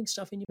to be holding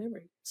stuff in your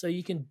memory. So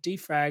you can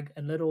defrag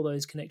and let all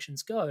those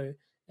connections go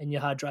and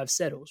your hard drive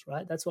settles,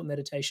 right? That's what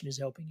meditation is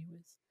helping you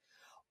with.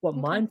 What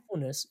Okay.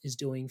 mindfulness is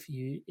doing for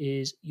you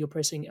is you're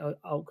pressing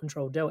Alt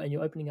Control Del and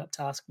you're opening up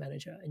Task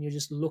Manager and you're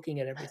just looking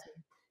at everything.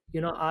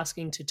 You're not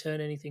asking to turn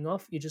anything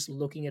off. You're just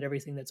looking at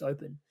everything that's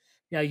open.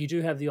 Now, you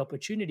do have the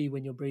opportunity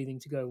when you're breathing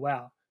to go,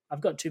 wow, I've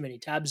got too many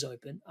tabs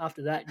open.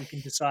 After that, you can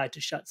decide to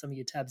shut some of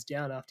your tabs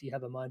down after you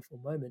have a mindful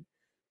moment.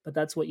 But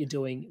that's what you're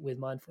doing with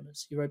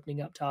mindfulness. You're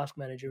opening up Task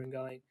Manager and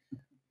going,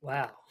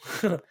 wow,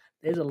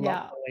 there's a lot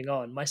Yeah. going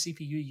on. My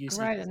CPU usage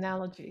Great is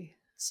analogy.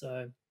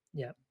 so,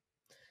 yeah.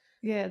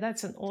 Yeah,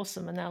 that's an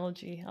awesome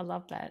analogy. I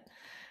love that.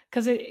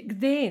 Because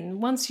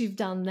then once you've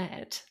done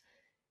that,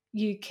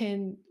 you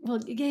can,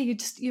 well, yeah,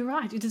 you're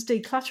right. You're just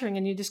decluttering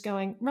and you're just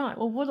going, right,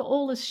 well, what are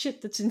all this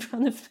shit that's in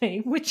front of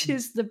me? Which Mm.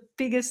 is the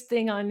biggest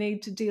thing I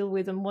need to deal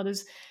with?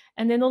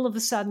 And then all of a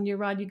sudden you're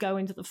right, you go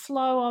into the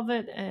flow of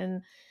it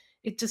and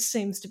it just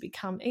seems to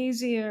become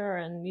easier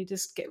and you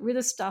just get rid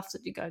of stuff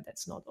that you go,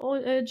 that's not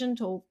urgent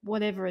or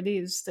whatever it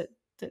is that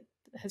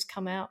has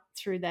come out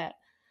through that.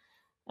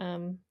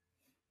 Um,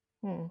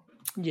 hmm.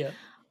 Yeah.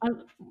 I,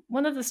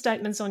 One of the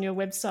statements on your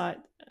website,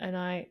 and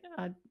I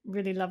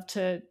really love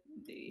to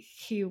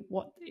hear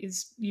what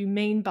is you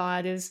mean by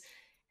it, is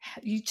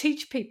you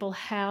teach people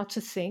how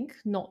to think,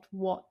 not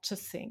what to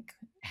think.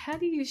 How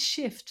do you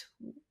shift?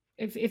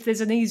 If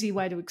there's an easy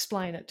way to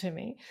explain it to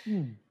me,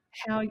 Mm.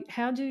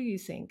 how do you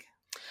think?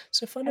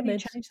 So How do you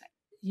fundament change that?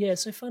 yeah,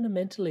 so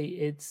fundamentally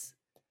it's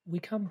we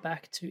come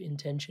back to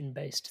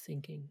intention-based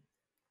thinking,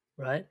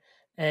 right?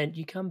 And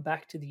you come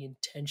back to the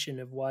intention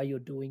of why you're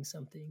doing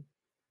something,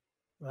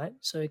 right?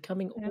 So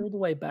coming Yeah. all the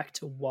way back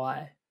to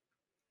why,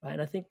 right?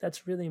 And I think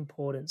that's really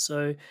important.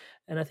 So,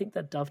 and I think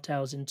that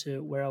dovetails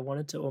into where I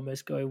wanted to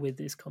almost go with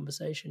this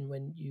conversation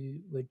when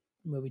you were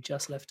where we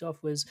just left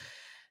off was,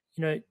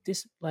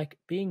 this like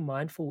being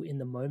mindful in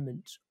the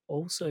moment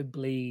also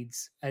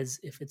bleeds as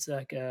if it's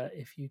like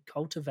if you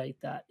cultivate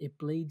that, it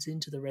bleeds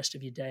into the rest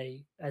of your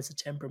day as a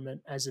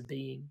temperament, as a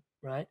being,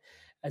 right?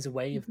 As a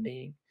way of Mhm.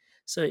 being.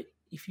 So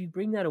if you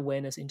bring that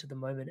awareness into the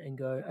moment and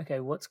go, okay,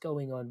 what's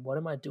going on? What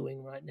am I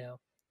doing right now?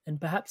 And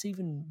perhaps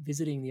even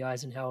visiting the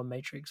Eisenhower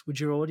Matrix. Would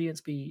your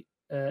audience be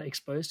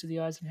exposed to the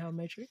Eisenhower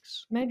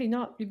Matrix? Maybe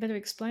not. You better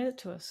explain it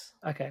to us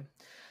Okay.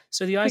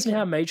 So the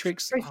Eisenhower quickly.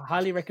 Matrix, Brief. I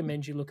highly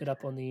recommend you look it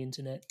up on the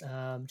internet.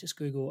 Just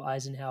Google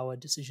Eisenhower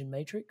Decision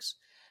Matrix.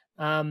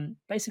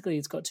 Basically,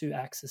 it's got two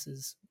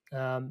axes.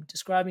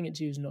 Describing it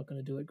to you is not going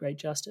to do it great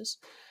justice,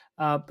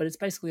 but it's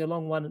basically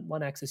along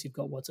one axis you've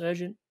got what's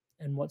urgent,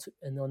 and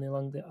on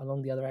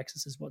along the other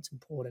axis is what's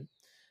important.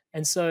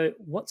 And so,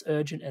 what's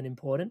urgent and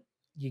important,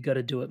 you got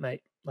to do it,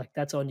 mate. Like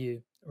that's on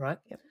you, right?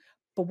 Yep.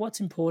 But what's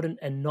important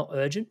and not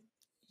urgent,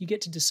 you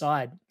get to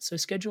decide. So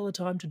schedule a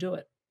time to do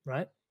it,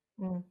 right?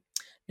 Mm.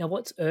 Now,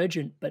 what's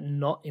urgent but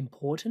not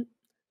important,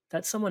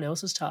 that's someone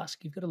else's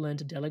task. You've got to learn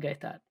to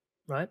delegate that,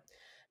 right?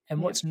 And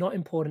Yep. what's not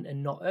important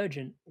and not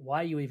urgent,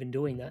 why are you even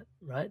doing that,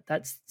 right?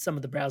 That's some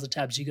of the browser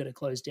tabs you got to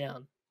close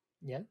down.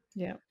 Yeah.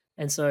 Yep.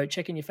 And so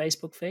checking your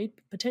Facebook feed,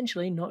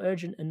 potentially not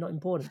urgent and not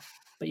important,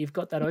 but you've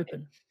got that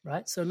open,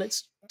 right? So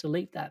let's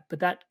delete that. But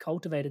that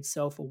cultivated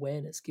self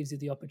awareness gives you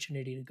the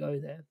opportunity to go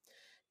there.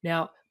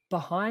 Now,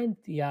 behind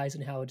the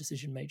Eisenhower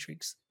decision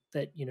matrix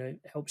that,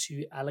 helps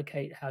you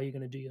allocate how you're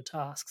going to do your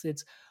tasks,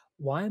 it's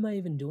why am I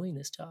even doing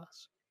this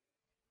task?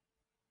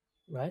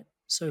 Right?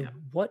 So Yep.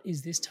 what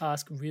is this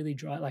task really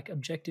like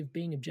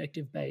being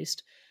objective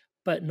based,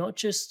 but not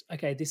just,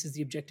 okay, this is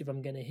the objective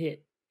I'm going to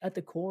hit. At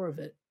the core of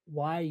it,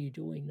 why are you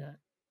doing that?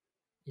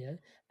 Yeah.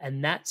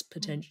 And that's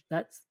Mm. potential,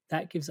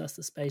 that gives us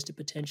the space to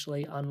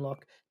potentially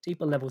unlock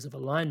deeper levels of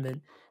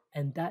alignment.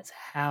 And that's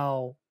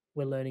how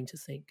we're learning to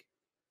think,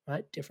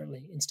 right?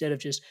 Differently. Instead of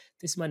just,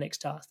 this is my next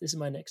task, this is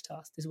my next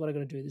task, this is what I got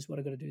to do, this is what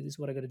I got to do, this is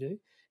what I got to do.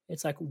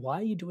 It's like, why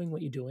are you doing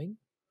what you're doing?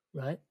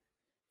 Right.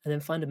 And then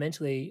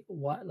fundamentally,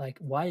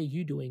 why are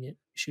you doing it?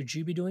 Should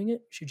you be doing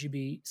it? Should you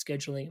be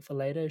scheduling it for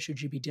later?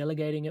 Should you be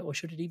delegating it? Or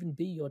should it even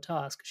be your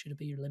task? Should it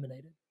be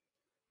eliminated?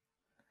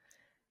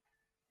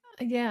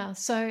 Yeah,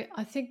 so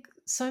I think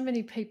so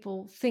many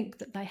people think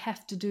that they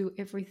have to do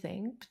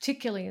everything,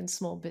 particularly in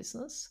small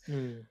business,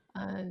 Mm.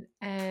 and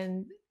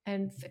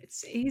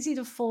it's easy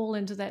to fall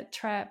into that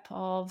trap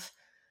of,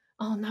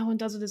 oh, no one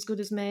does it as good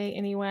as me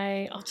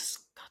anyway. I'll just,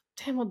 God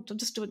damn, I'll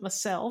just do it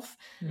myself.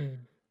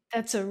 Mm.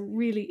 That's a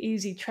really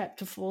easy trap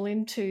to fall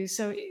into.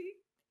 So,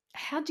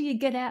 how do you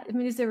get out? I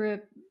mean, is there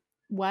a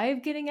way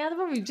of getting out of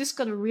it? Or you just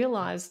got to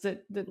realize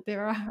that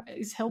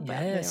is help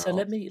out Yeah, there. so Of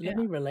let me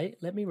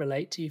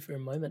relate to you for a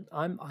moment.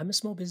 I'm a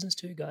small business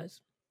too,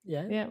 guys.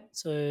 Yeah. yeah,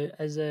 So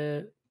as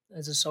a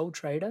sole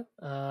trader,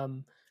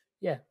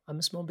 yeah, I'm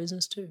a small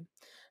business too.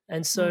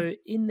 And mm, so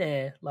in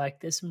there, like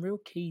there's some real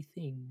key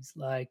things.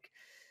 Like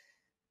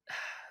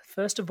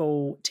first of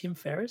all, Tim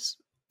Ferriss,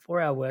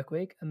 4 Hour Work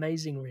Week,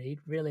 amazing read,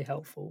 really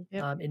helpful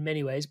yep, in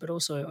many ways, but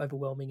also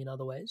overwhelming in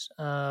other ways.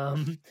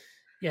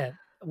 Yeah,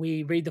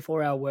 we read the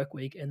 4 Hour Work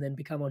Week and then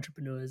become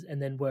entrepreneurs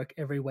and then work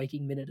every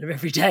waking minute of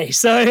every day.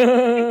 So,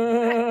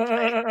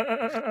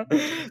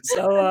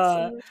 so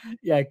absolutely,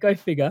 yeah, go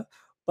figure.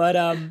 But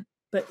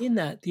in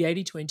that, the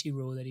 80-20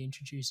 rule that he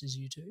introduces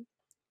you to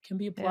can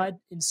be yeah, applied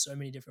in so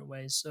many different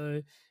ways.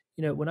 So,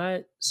 when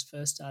I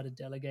first started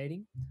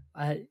delegating,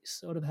 I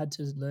sort of had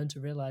to learn to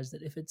realize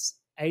that if it's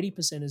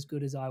 80% as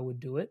good as I would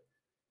do it,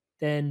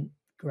 then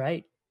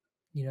great.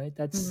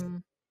 That's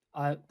mm,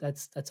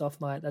 that's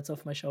off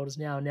my shoulders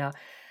now. Now,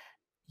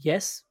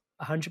 yes,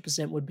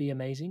 100% would be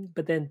amazing,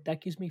 but then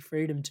that gives me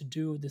freedom to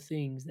do the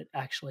things that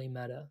actually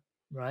matter,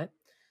 right?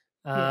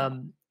 yeah,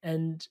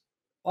 And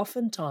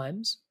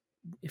oftentimes,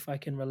 if I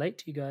can relate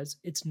to you guys,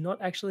 it's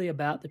not actually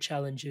about the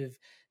challenge of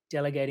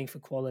delegating for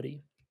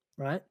quality,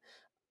 right?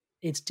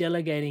 It's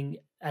delegating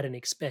at an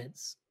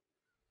expense,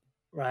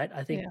 right?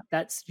 I think yeah,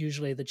 that's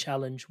usually the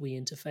challenge we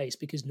interface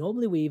because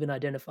normally we even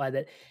identify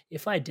that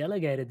if I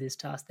delegated this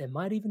task, there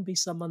might even be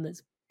someone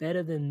that's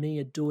better than me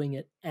at doing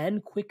it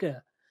and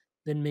quicker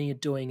than me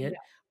at doing yeah,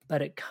 it,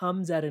 but it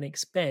comes at an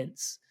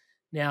expense.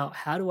 Now,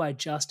 how do I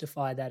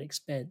justify that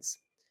expense?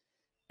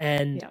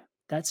 And yeah,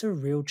 that's a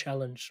real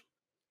challenge.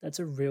 That's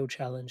a real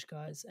challenge,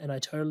 guys. And I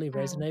totally mm,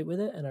 resonate with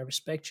it. And I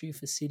respect you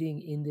for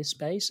sitting in this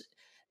space.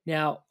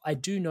 Now, I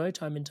do know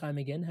time and time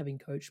again, having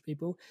coached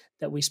people,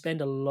 that we spend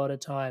a lot of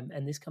time,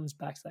 and this comes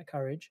back to that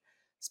courage,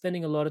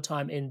 spending a lot of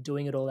time in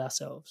doing it all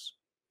ourselves,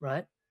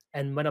 right?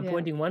 And when I'm yeah,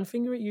 pointing one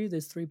finger at you,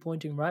 there's three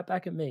pointing right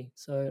back at me.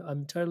 So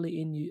I'm totally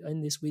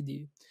in this with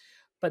you.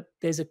 But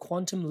there's a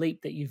quantum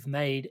leap that you've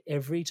made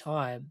every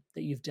time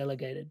that you've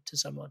delegated to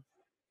someone,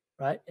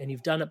 right? And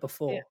you've done it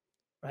yeah, before,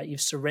 right?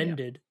 You've yeah,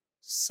 surrendered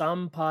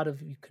some part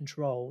of your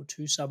control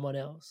to someone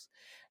else.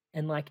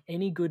 And like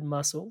any good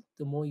muscle,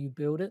 the more you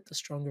build it, the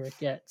stronger it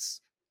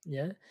gets.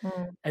 Yeah.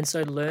 mm, And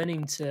so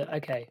learning to,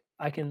 okay,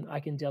 I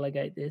can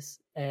delegate this.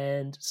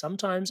 And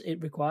sometimes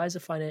it requires a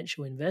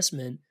financial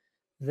investment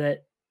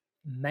that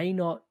may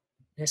not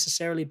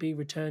necessarily be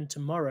returned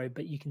tomorrow,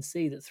 but you can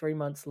see that 3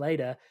 months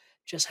later,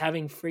 just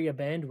having freer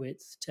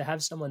bandwidth to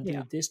have someone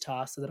yeah, do this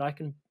task so that I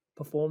can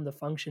perform the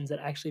functions that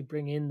actually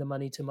bring in the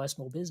money to my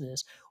small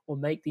business or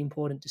make the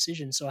important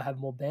decisions so I have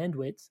more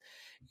bandwidth.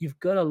 You've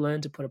got to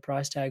learn to put a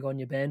price tag on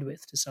your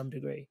bandwidth to some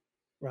degree,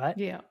 right?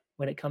 yeah,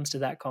 When it comes to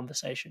that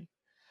conversation.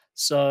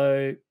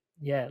 So,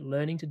 yeah,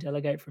 learning to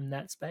delegate from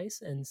that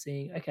space and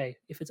seeing, okay,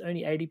 if it's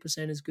only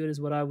 80% as good as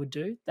what I would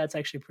do, that's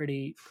actually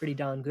pretty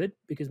darn good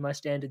because my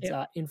standards yeah,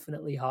 are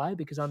infinitely high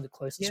because I'm the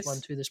closest one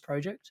yes, to this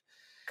project.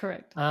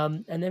 correct,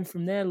 And then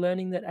from there,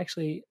 learning that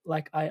actually,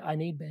 like, I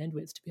need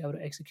bandwidth to be able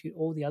to execute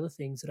all the other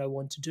things that I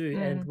want to do.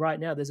 And mm, right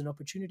now, there's an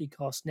opportunity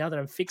cost. Now that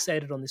I'm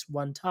fixated on this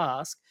one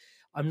task,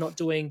 I'm not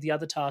doing the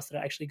other tasks that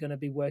are actually going to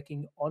be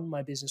working on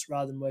my business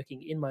rather than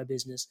working in my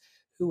business.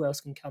 Who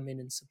else can come in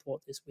and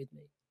support this with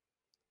me?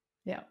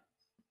 yeah,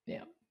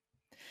 yeah.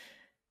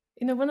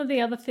 One of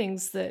the other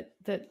things that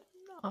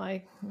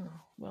I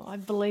well, I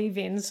believe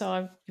in,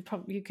 so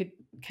you could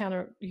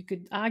you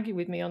could argue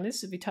with me on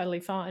this, it'd be totally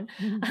fine,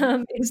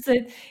 is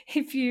that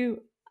if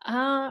you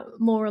are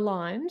more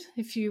aligned,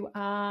 if you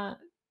are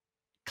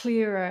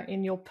clearer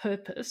in your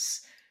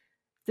purpose,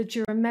 that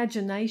your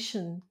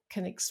imagination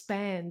can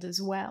expand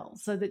as well,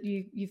 so that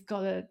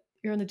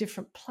you're on a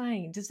different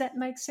plane. Does that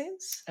make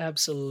sense?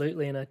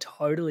 Absolutely, and I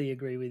totally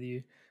agree with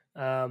you.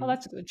 Oh, Um,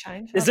 that's a good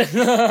change. there's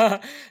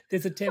a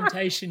there's a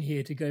temptation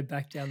here to go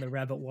back down the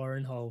rabbit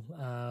warren hole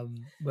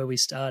where we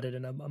started,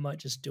 and I might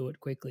just do it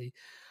quickly.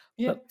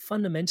 Yeah. But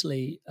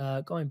fundamentally,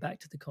 going back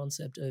to the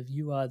concept of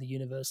you are the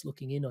universe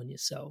looking in on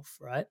yourself,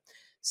 right?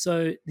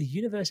 So the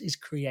universe is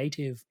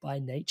creative by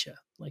nature.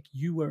 Like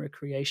you were a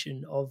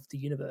creation of the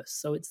universe.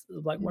 So it's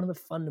like one of Mm, the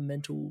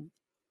fundamental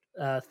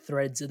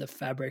threads of the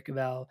fabric of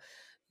our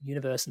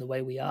universe and the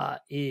way we are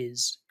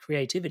is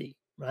creativity,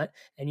 right?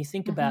 And you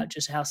think Mm-hmm. about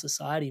just how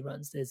society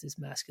runs. There's this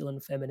masculine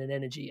and feminine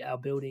energy. Our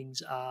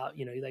buildings are,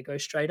 they go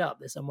straight up.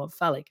 They're somewhat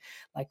phallic.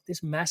 Like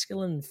this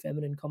masculine and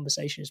feminine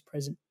conversation is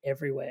present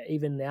everywhere,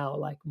 even now,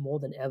 like more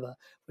than ever.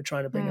 We're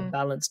trying to bring a Mm.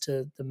 balance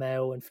to the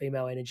male and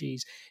female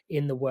energies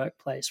in the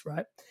workplace,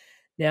 right?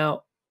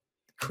 Now,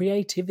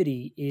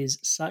 creativity is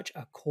such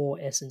a core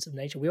essence of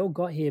nature. We all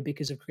got here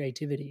because of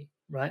creativity,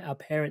 right? Our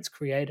parents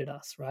created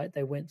us, right?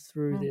 They went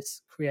through Mm.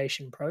 this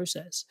creation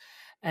process.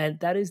 And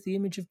that is the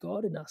image of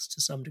God in us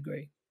to some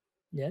degree.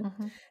 Yeah.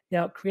 Mm-hmm.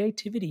 Now,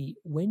 creativity,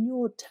 when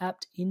you're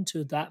tapped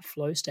into that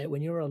flow state,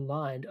 when you're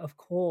aligned, of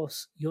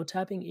course, you're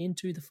tapping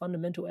into the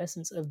fundamental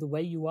essence of the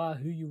way you are,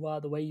 who you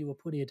are, the way you were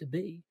put here to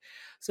be.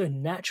 So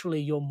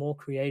naturally, you're more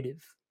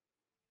creative,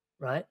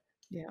 right?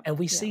 Yeah. And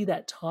we Yeah. see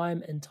that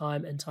time and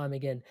time and time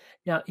again.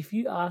 Now, if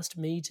you asked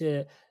me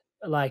to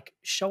like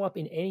show up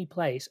in any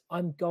place,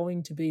 I'm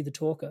going to be the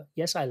talker.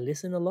 Yes, I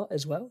listen a lot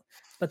as well,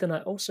 but then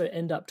I also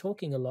end up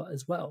talking a lot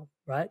as well,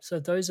 right? So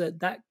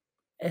that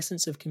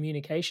essence of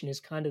communication is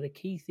kind of the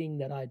key thing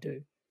that I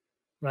do,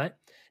 right?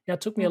 Now,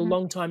 it took me a Mm-hmm.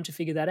 long time to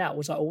figure that out.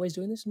 Was I always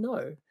doing this?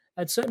 No.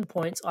 At certain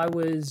points, I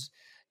was,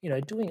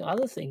 doing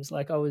other things,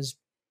 like I was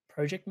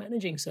project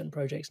managing certain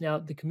projects. Now,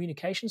 the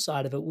communication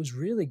side of it was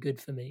really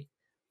good for me,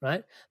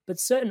 right? But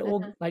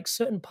Mm-hmm.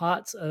 certain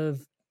parts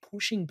of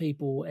pushing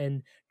people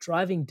and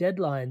driving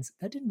deadlines,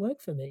 that didn't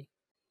work for me,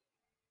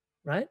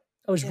 right?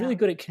 I was really Yeah.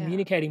 good at Yeah.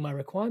 communicating my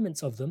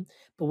requirements of them,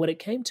 but when it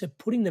came to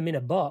putting them in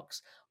a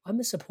box, I'm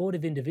a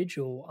supportive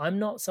individual. I'm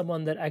not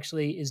someone that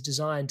actually is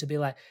designed to be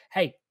like,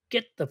 "Hey,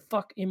 get the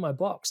fuck in my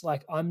box."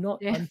 Like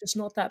Yeah. I'm just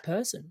not that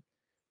person,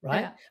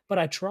 right? Yeah. But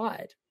I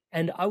tried,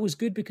 and I was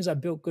good because I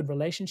built good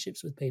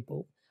relationships with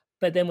people.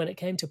 But then when it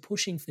came to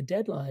pushing for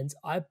deadlines,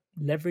 I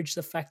leveraged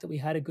the fact that we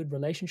had a good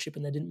relationship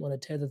and they didn't want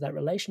to tether that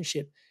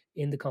relationship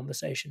in the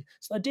conversation.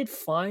 So I did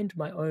find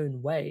my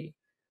own way,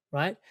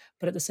 right?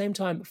 But at the same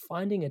time,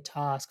 finding a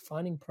task,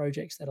 finding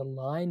projects that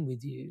align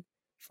with you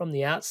from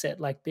the outset,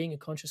 like being a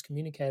conscious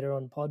communicator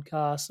on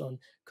podcasts, on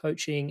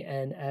coaching,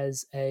 and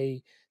as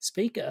a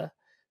speaker,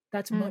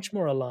 that's Mm. much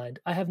more aligned.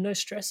 I have no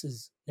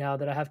stresses now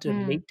that I have to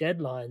Mm. meet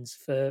deadlines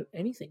for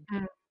anything,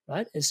 Mm.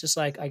 right? It's just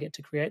like I get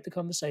to create the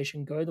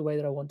conversation, go the way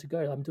that I want to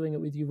go. I'm doing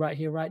it with you right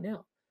here, right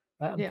now,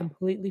 right? I'm Yeah.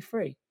 completely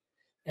free.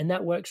 And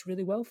that works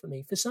really well for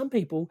me. For some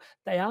people,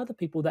 they are the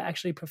people that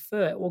actually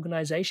prefer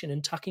organization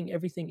and tucking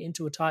everything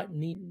into a tight,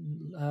 neat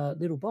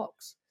little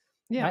box,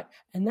 Yeah. right?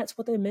 And that's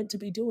what they're meant to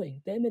be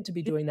doing. They're meant to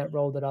be Yeah. doing that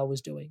role that I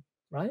was doing,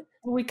 right?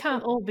 Well, we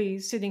can't all be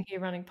sitting here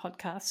running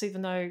podcasts,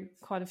 even though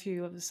quite a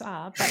few of us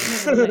are, but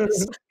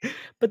nevertheless.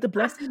 But the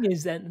blessing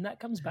is that, and that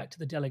comes back to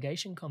the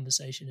delegation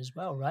conversation as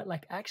well, right?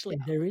 Like actually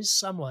Yeah. there is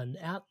someone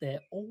out there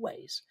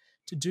always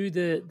to do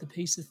the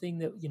piece of thing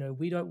that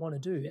we don't want to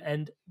do.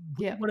 And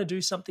we Yeah. want to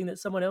do something that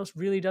someone else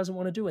really doesn't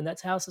want to do. And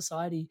that's how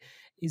society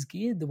is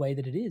geared the way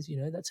that it is,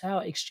 that's how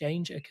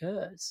exchange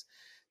occurs.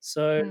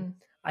 So Mm.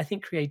 I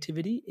think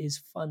creativity is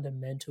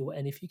fundamental.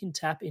 And if you can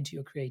tap into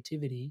your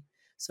creativity,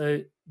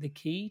 so the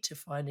key to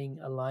finding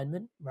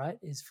alignment, right,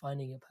 is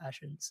finding your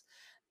passions.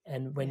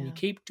 And when you Yeah.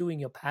 keep doing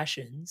your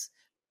passions,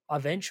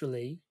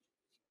 eventually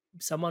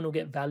someone will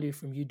get value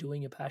from you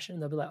doing your passion.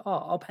 They'll be like, "Oh,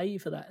 I'll pay you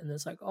for that." And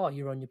it's like, "Oh,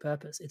 you're on your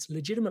purpose." It's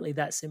legitimately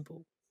that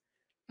simple,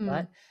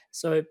 right? Mm.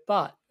 So,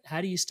 but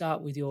how do you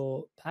start with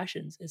your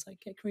passions? It's like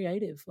get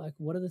creative. Like,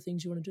 what are the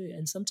things you want to do?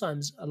 And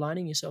sometimes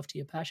aligning yourself to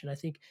your passion, I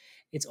think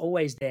it's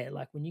always there.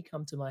 Like when you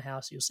come to my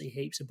house, you'll see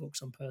heaps of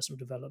books on personal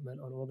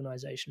development, on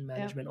organization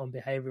Yeah. management, on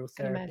behavioral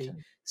Can therapy,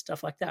 imagine.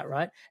 stuff like that,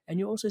 right? And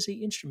you also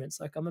see instruments.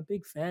 Like I'm a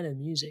big fan of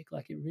music.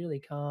 Like it really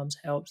calms,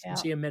 helps. You Yeah.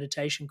 see a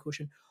meditation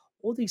cushion.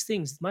 All these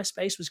things. My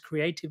space was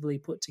creatively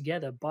put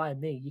together by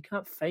me. You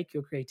can't fake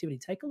your creativity.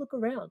 Take a look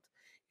around.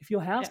 If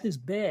your house Yeah. is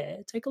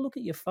bare, take a look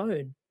at your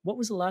phone. What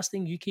was the last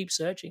thing you keep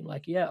searching?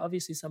 Like, yeah,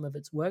 obviously some of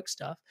it's work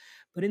stuff,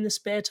 but in the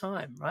spare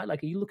time, right?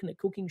 Like, are you looking at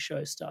cooking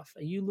show stuff?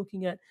 Are you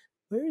looking at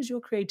where is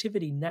your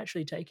creativity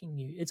naturally taking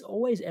you? It's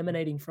always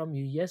emanating from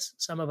you. Yes,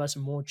 some of us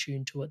are more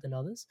tuned to it than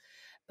others,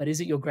 but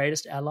is it your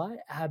greatest ally?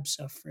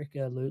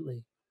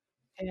 Absolutely.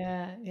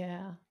 Yeah.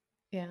 Yeah.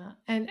 Yeah.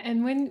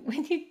 And when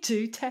you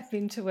do tap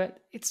into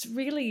it, it's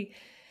really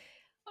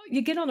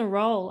you get on a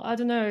roll. I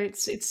don't know.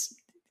 It's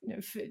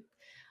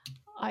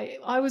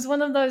I was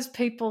one of those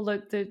people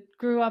that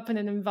grew up in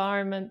an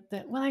environment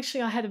that, well,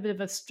 actually, I had a bit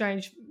of a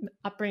strange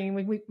upbringing,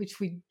 which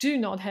we do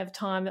not have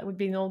time. That would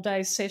be an all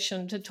day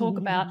session to talk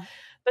about.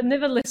 But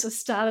nevertheless, I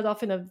started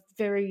off in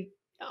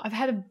I've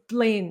had a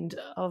blend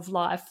of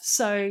life.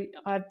 So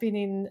I've been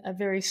in a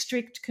very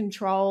strict,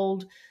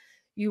 controlled,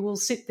 you will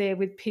sit there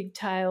with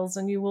pigtails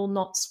and you will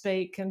not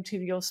speak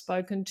until you're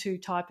spoken to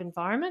type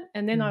environment.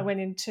 And then I Mm,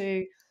 went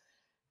into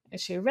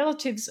actually a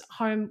relative's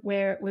home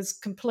where it was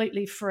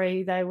completely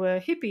free. They were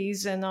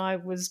hippies, and I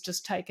was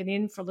just taken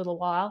in for a little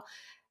while.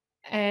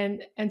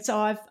 And so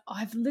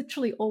I've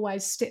literally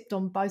always stepped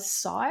on both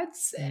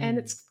sides, and mm,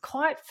 it's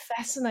quite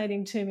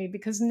fascinating to me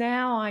because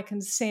now I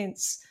can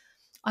sense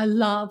I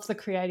love the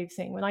creative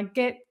thing. When I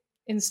get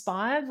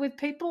inspired with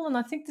people. And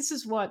I think this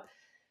is what,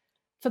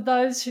 for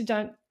those who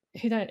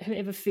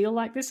ever feel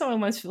like this, I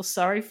almost feel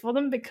sorry for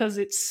them, because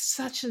it's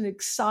such an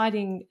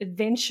exciting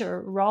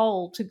adventure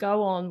role to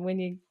go on when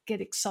you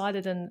get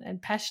excited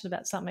and passionate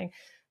about something.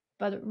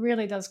 But it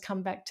really does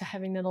come back to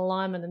having an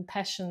alignment and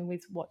passion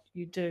with what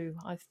you do.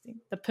 I think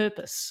the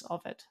purpose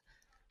of it.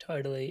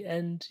 Totally.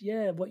 And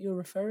yeah, what you're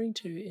referring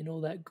to in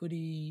all that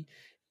goody,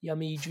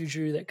 yummy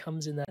juju that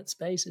comes in that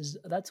space is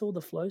that's all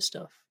the flow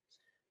stuff.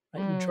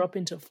 Right? You Mm, drop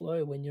into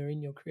flow when you're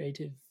in your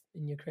creative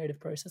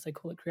process. I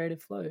call it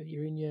creative flow.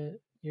 You're in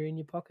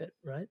your pocket,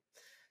 right?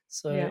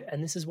 So, yeah.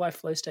 and this is why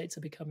flow states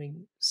are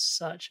becoming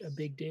such a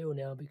big deal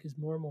now, because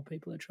more and more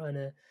people are trying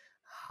to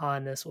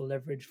harness or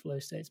leverage flow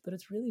states. But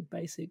it's really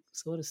basic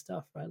sort of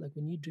stuff, right? Like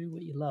when you do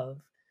what you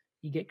love,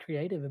 you get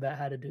creative about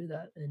how to do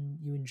that, and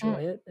you Mm,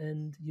 enjoy it,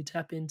 and you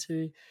tap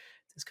into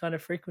this kind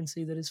of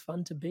frequency that is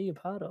fun to be a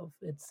part of.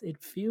 It's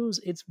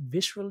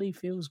viscerally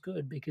feels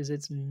good because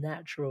it's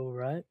natural,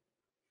 right?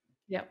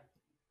 yeah.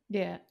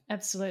 Yeah,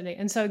 absolutely.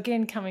 And so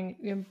again,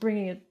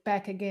 bringing it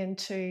back again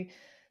to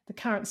the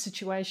current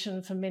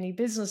situation for many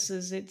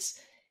businesses, it's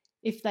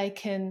if they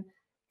can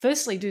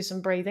firstly do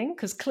some breathing,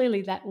 because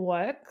clearly that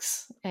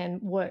works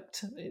and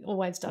worked. It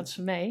always does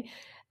for me.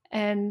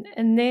 And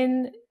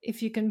then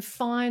if you can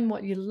find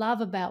what you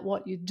love about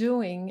what you're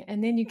doing,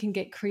 and then you can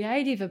get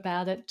creative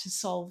about it to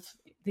solve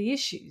the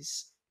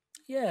issues.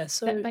 Yeah,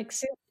 That so makes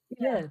sense.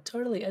 Yeah. yeah,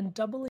 totally. And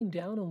doubling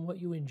down on what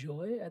you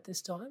enjoy at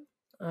this time.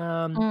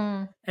 Um,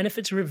 Mm, and if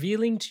it's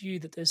revealing to you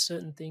that there's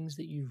certain things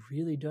that you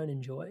really don't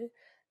enjoy,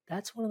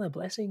 that's one of the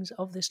blessings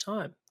of this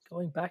time.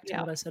 Going back to yeah.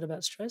 what I said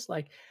about stress,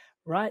 like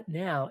right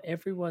now,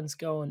 everyone's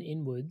going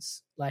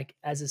inwards. Like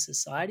as a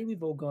society,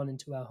 we've all gone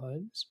into our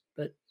homes,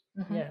 but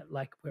Hmm. yeah,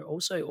 like we're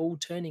also all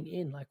turning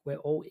in, like we're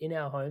all in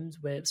our homes.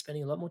 We're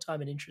spending a lot more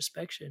time in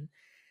introspection,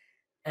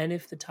 and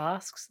if the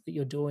tasks that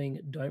you're doing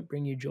don't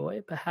bring you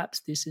joy, perhaps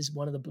this is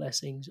one of the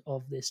blessings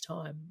of this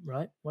time,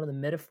 right? One of the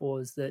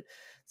metaphors that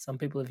some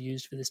people have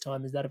used for this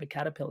time is that of a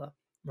caterpillar,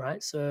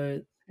 right?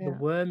 So the Yeah.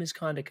 worm is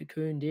kind of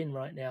cocooned in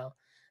right now,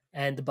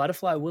 and the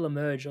butterfly will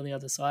emerge on the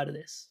other side of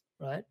this,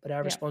 right? But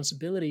our Yeah.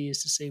 responsibility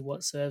is to see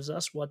what serves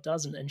us, what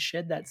doesn't, and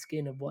shed that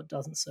skin of what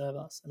doesn't serve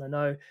us. And I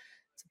know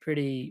it's a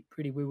pretty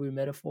woo woo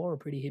metaphor, a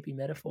pretty hippie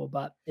metaphor,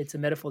 but it's a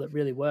metaphor that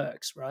really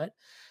works, right?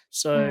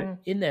 So Mm,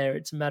 in there,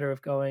 it's a matter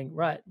of going,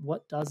 right,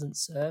 what doesn't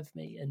serve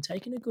me, and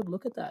taking a good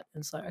look at that.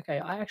 And it's like, okay,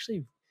 I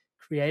actually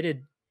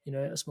created,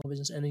 a small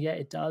business, and yeah,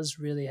 it does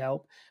really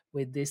help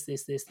with this,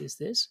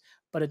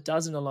 but it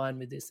doesn't align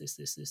with this.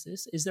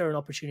 Is there an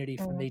opportunity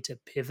for mm. me to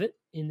pivot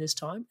in this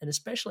time? And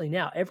especially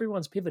now,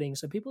 everyone's pivoting,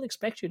 so people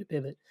expect you to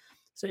pivot.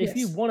 So if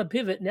you Yes. want to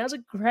pivot, now's a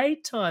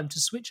great time to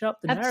switch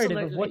up the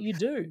narrative of Absolutely. what you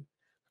do,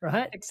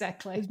 right?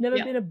 Exactly. There's never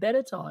Yeah. been a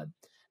better time.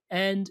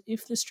 And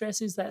if the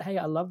stress is that, hey,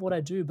 I love what I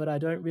do, but I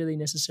don't really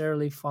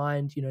necessarily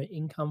find,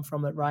 income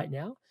from it right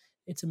now,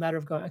 it's a matter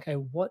of going, okay,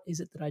 what is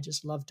it that I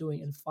just love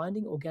doing, and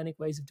finding organic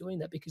ways of doing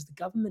that, because the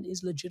government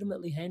is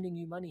legitimately handing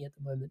you money at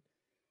the moment.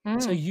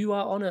 So Mm, you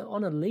are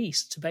on a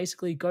lease to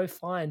basically go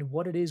find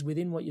what it is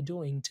within what you're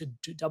doing to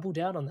double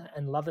down on that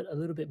and love it a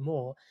little bit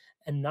more,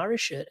 and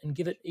nourish it and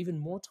give it even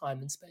more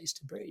time and space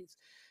to breathe.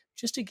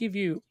 Just to give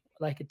you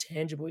like a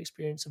tangible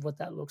experience of what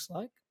that looks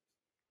like.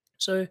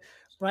 So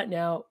right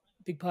now,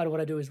 a big part of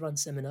what I do is run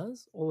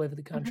seminars all over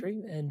the mhm.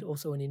 country and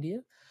also in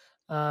India,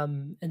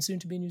 and soon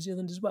to be in New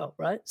Zealand as well,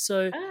 right?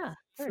 So Ah,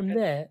 very from good.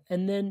 there,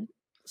 and then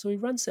so we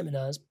run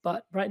seminars,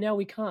 but right now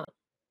we can't,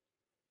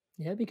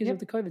 yeah, because of Yep.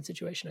 the COVID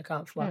situation. I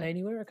can't fly Mm,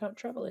 anywhere, I can't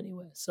travel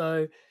anywhere.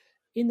 So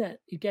in that,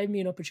 it gave me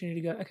an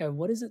opportunity to go, okay,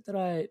 what is it that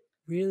I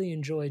really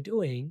enjoy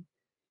doing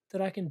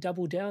that I can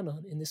double down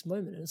on in this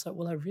moment? And it's like,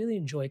 well, I really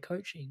enjoy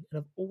coaching, and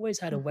I've always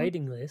had a mhm,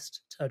 waiting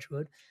list, touch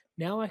wood.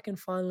 Now I can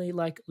finally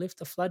like lift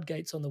the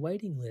floodgates on the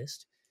waiting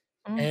list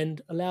mm,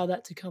 and allow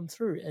that to come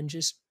through and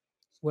just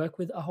work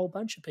with a whole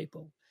bunch of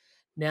people.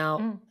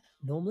 Now, mm,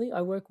 normally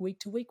I work week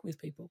to week with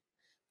people,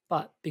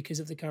 but because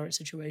of the current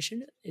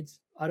situation,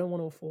 I don't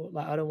want to afford,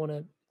 like I don't want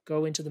to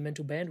go into the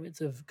mental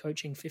bandwidth of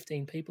coaching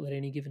 15 people at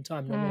any given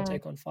time. Normally I mm,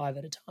 take on 5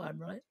 at a time,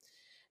 right?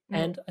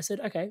 mm, And I said,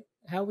 okay,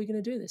 how are we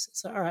going to do this?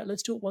 So, all right,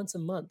 let's do it once a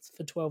month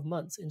for 12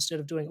 months instead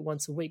of doing it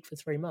once a week for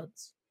 3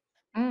 months,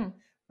 mm.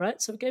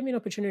 right? So it gave me an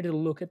opportunity to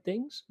look at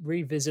things,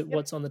 revisit Yep.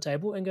 what's on the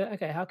table, and go,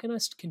 okay, how can I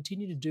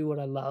continue to do what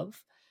I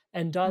love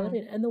and dial it Mm.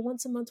 in? And the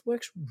once a month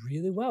works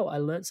really well. I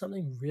learned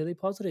something really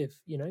positive.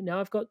 Now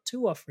I've got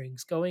 2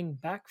 offerings going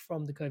back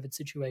from the COVID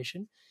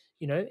situation.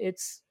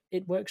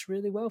 It works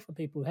really well for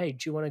people. Hey,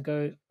 do you want to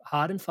go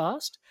hard and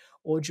fast,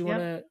 or do you want Yep.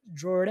 to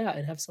draw it out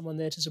and have someone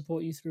there to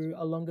support you through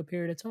a longer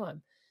period of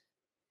time?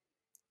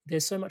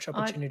 There's so much I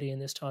opportunity in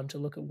this time to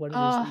look at what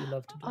it is that oh, you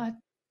love to do. I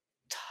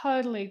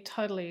totally,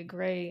 totally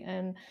agree.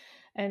 And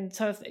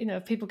so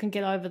if people can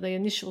get over the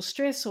initial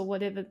stress or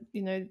whatever,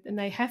 and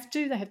they have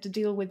to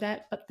deal with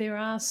that. But there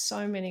are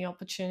so many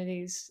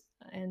opportunities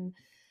and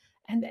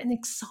and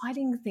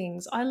exciting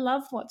things. I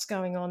love what's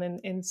going on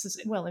in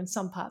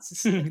some parts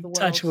of the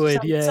Touch world.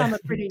 wood, yeah.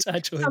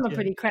 Touch wood, Some are yeah.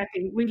 pretty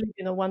crappy. We live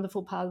in a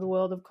wonderful part of the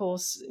world, of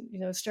course.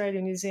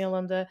 Australia, New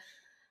Zealand.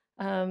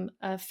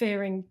 are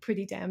faring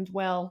pretty damned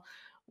well,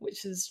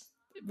 which is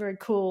very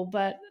cool.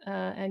 But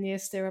and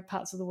yes, there are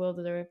parts of the world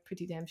that are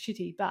pretty damn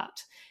shitty.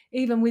 But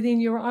even within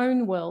your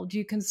own world,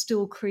 you can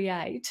still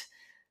create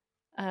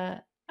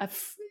a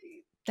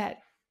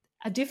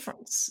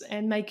difference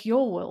and make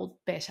your world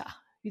better.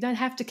 You don't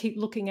have to keep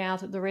looking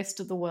out at the rest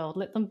of the world.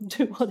 Let them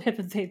do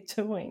whatever they're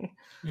doing.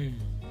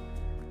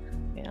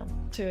 Yeah,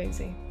 too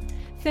easy.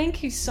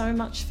 Thank you so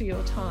much for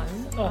your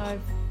time. Oh,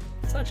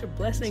 such a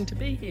blessing to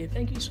be here.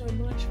 Thank you so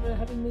much for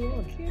having me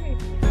on.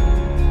 Thank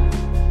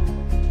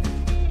you.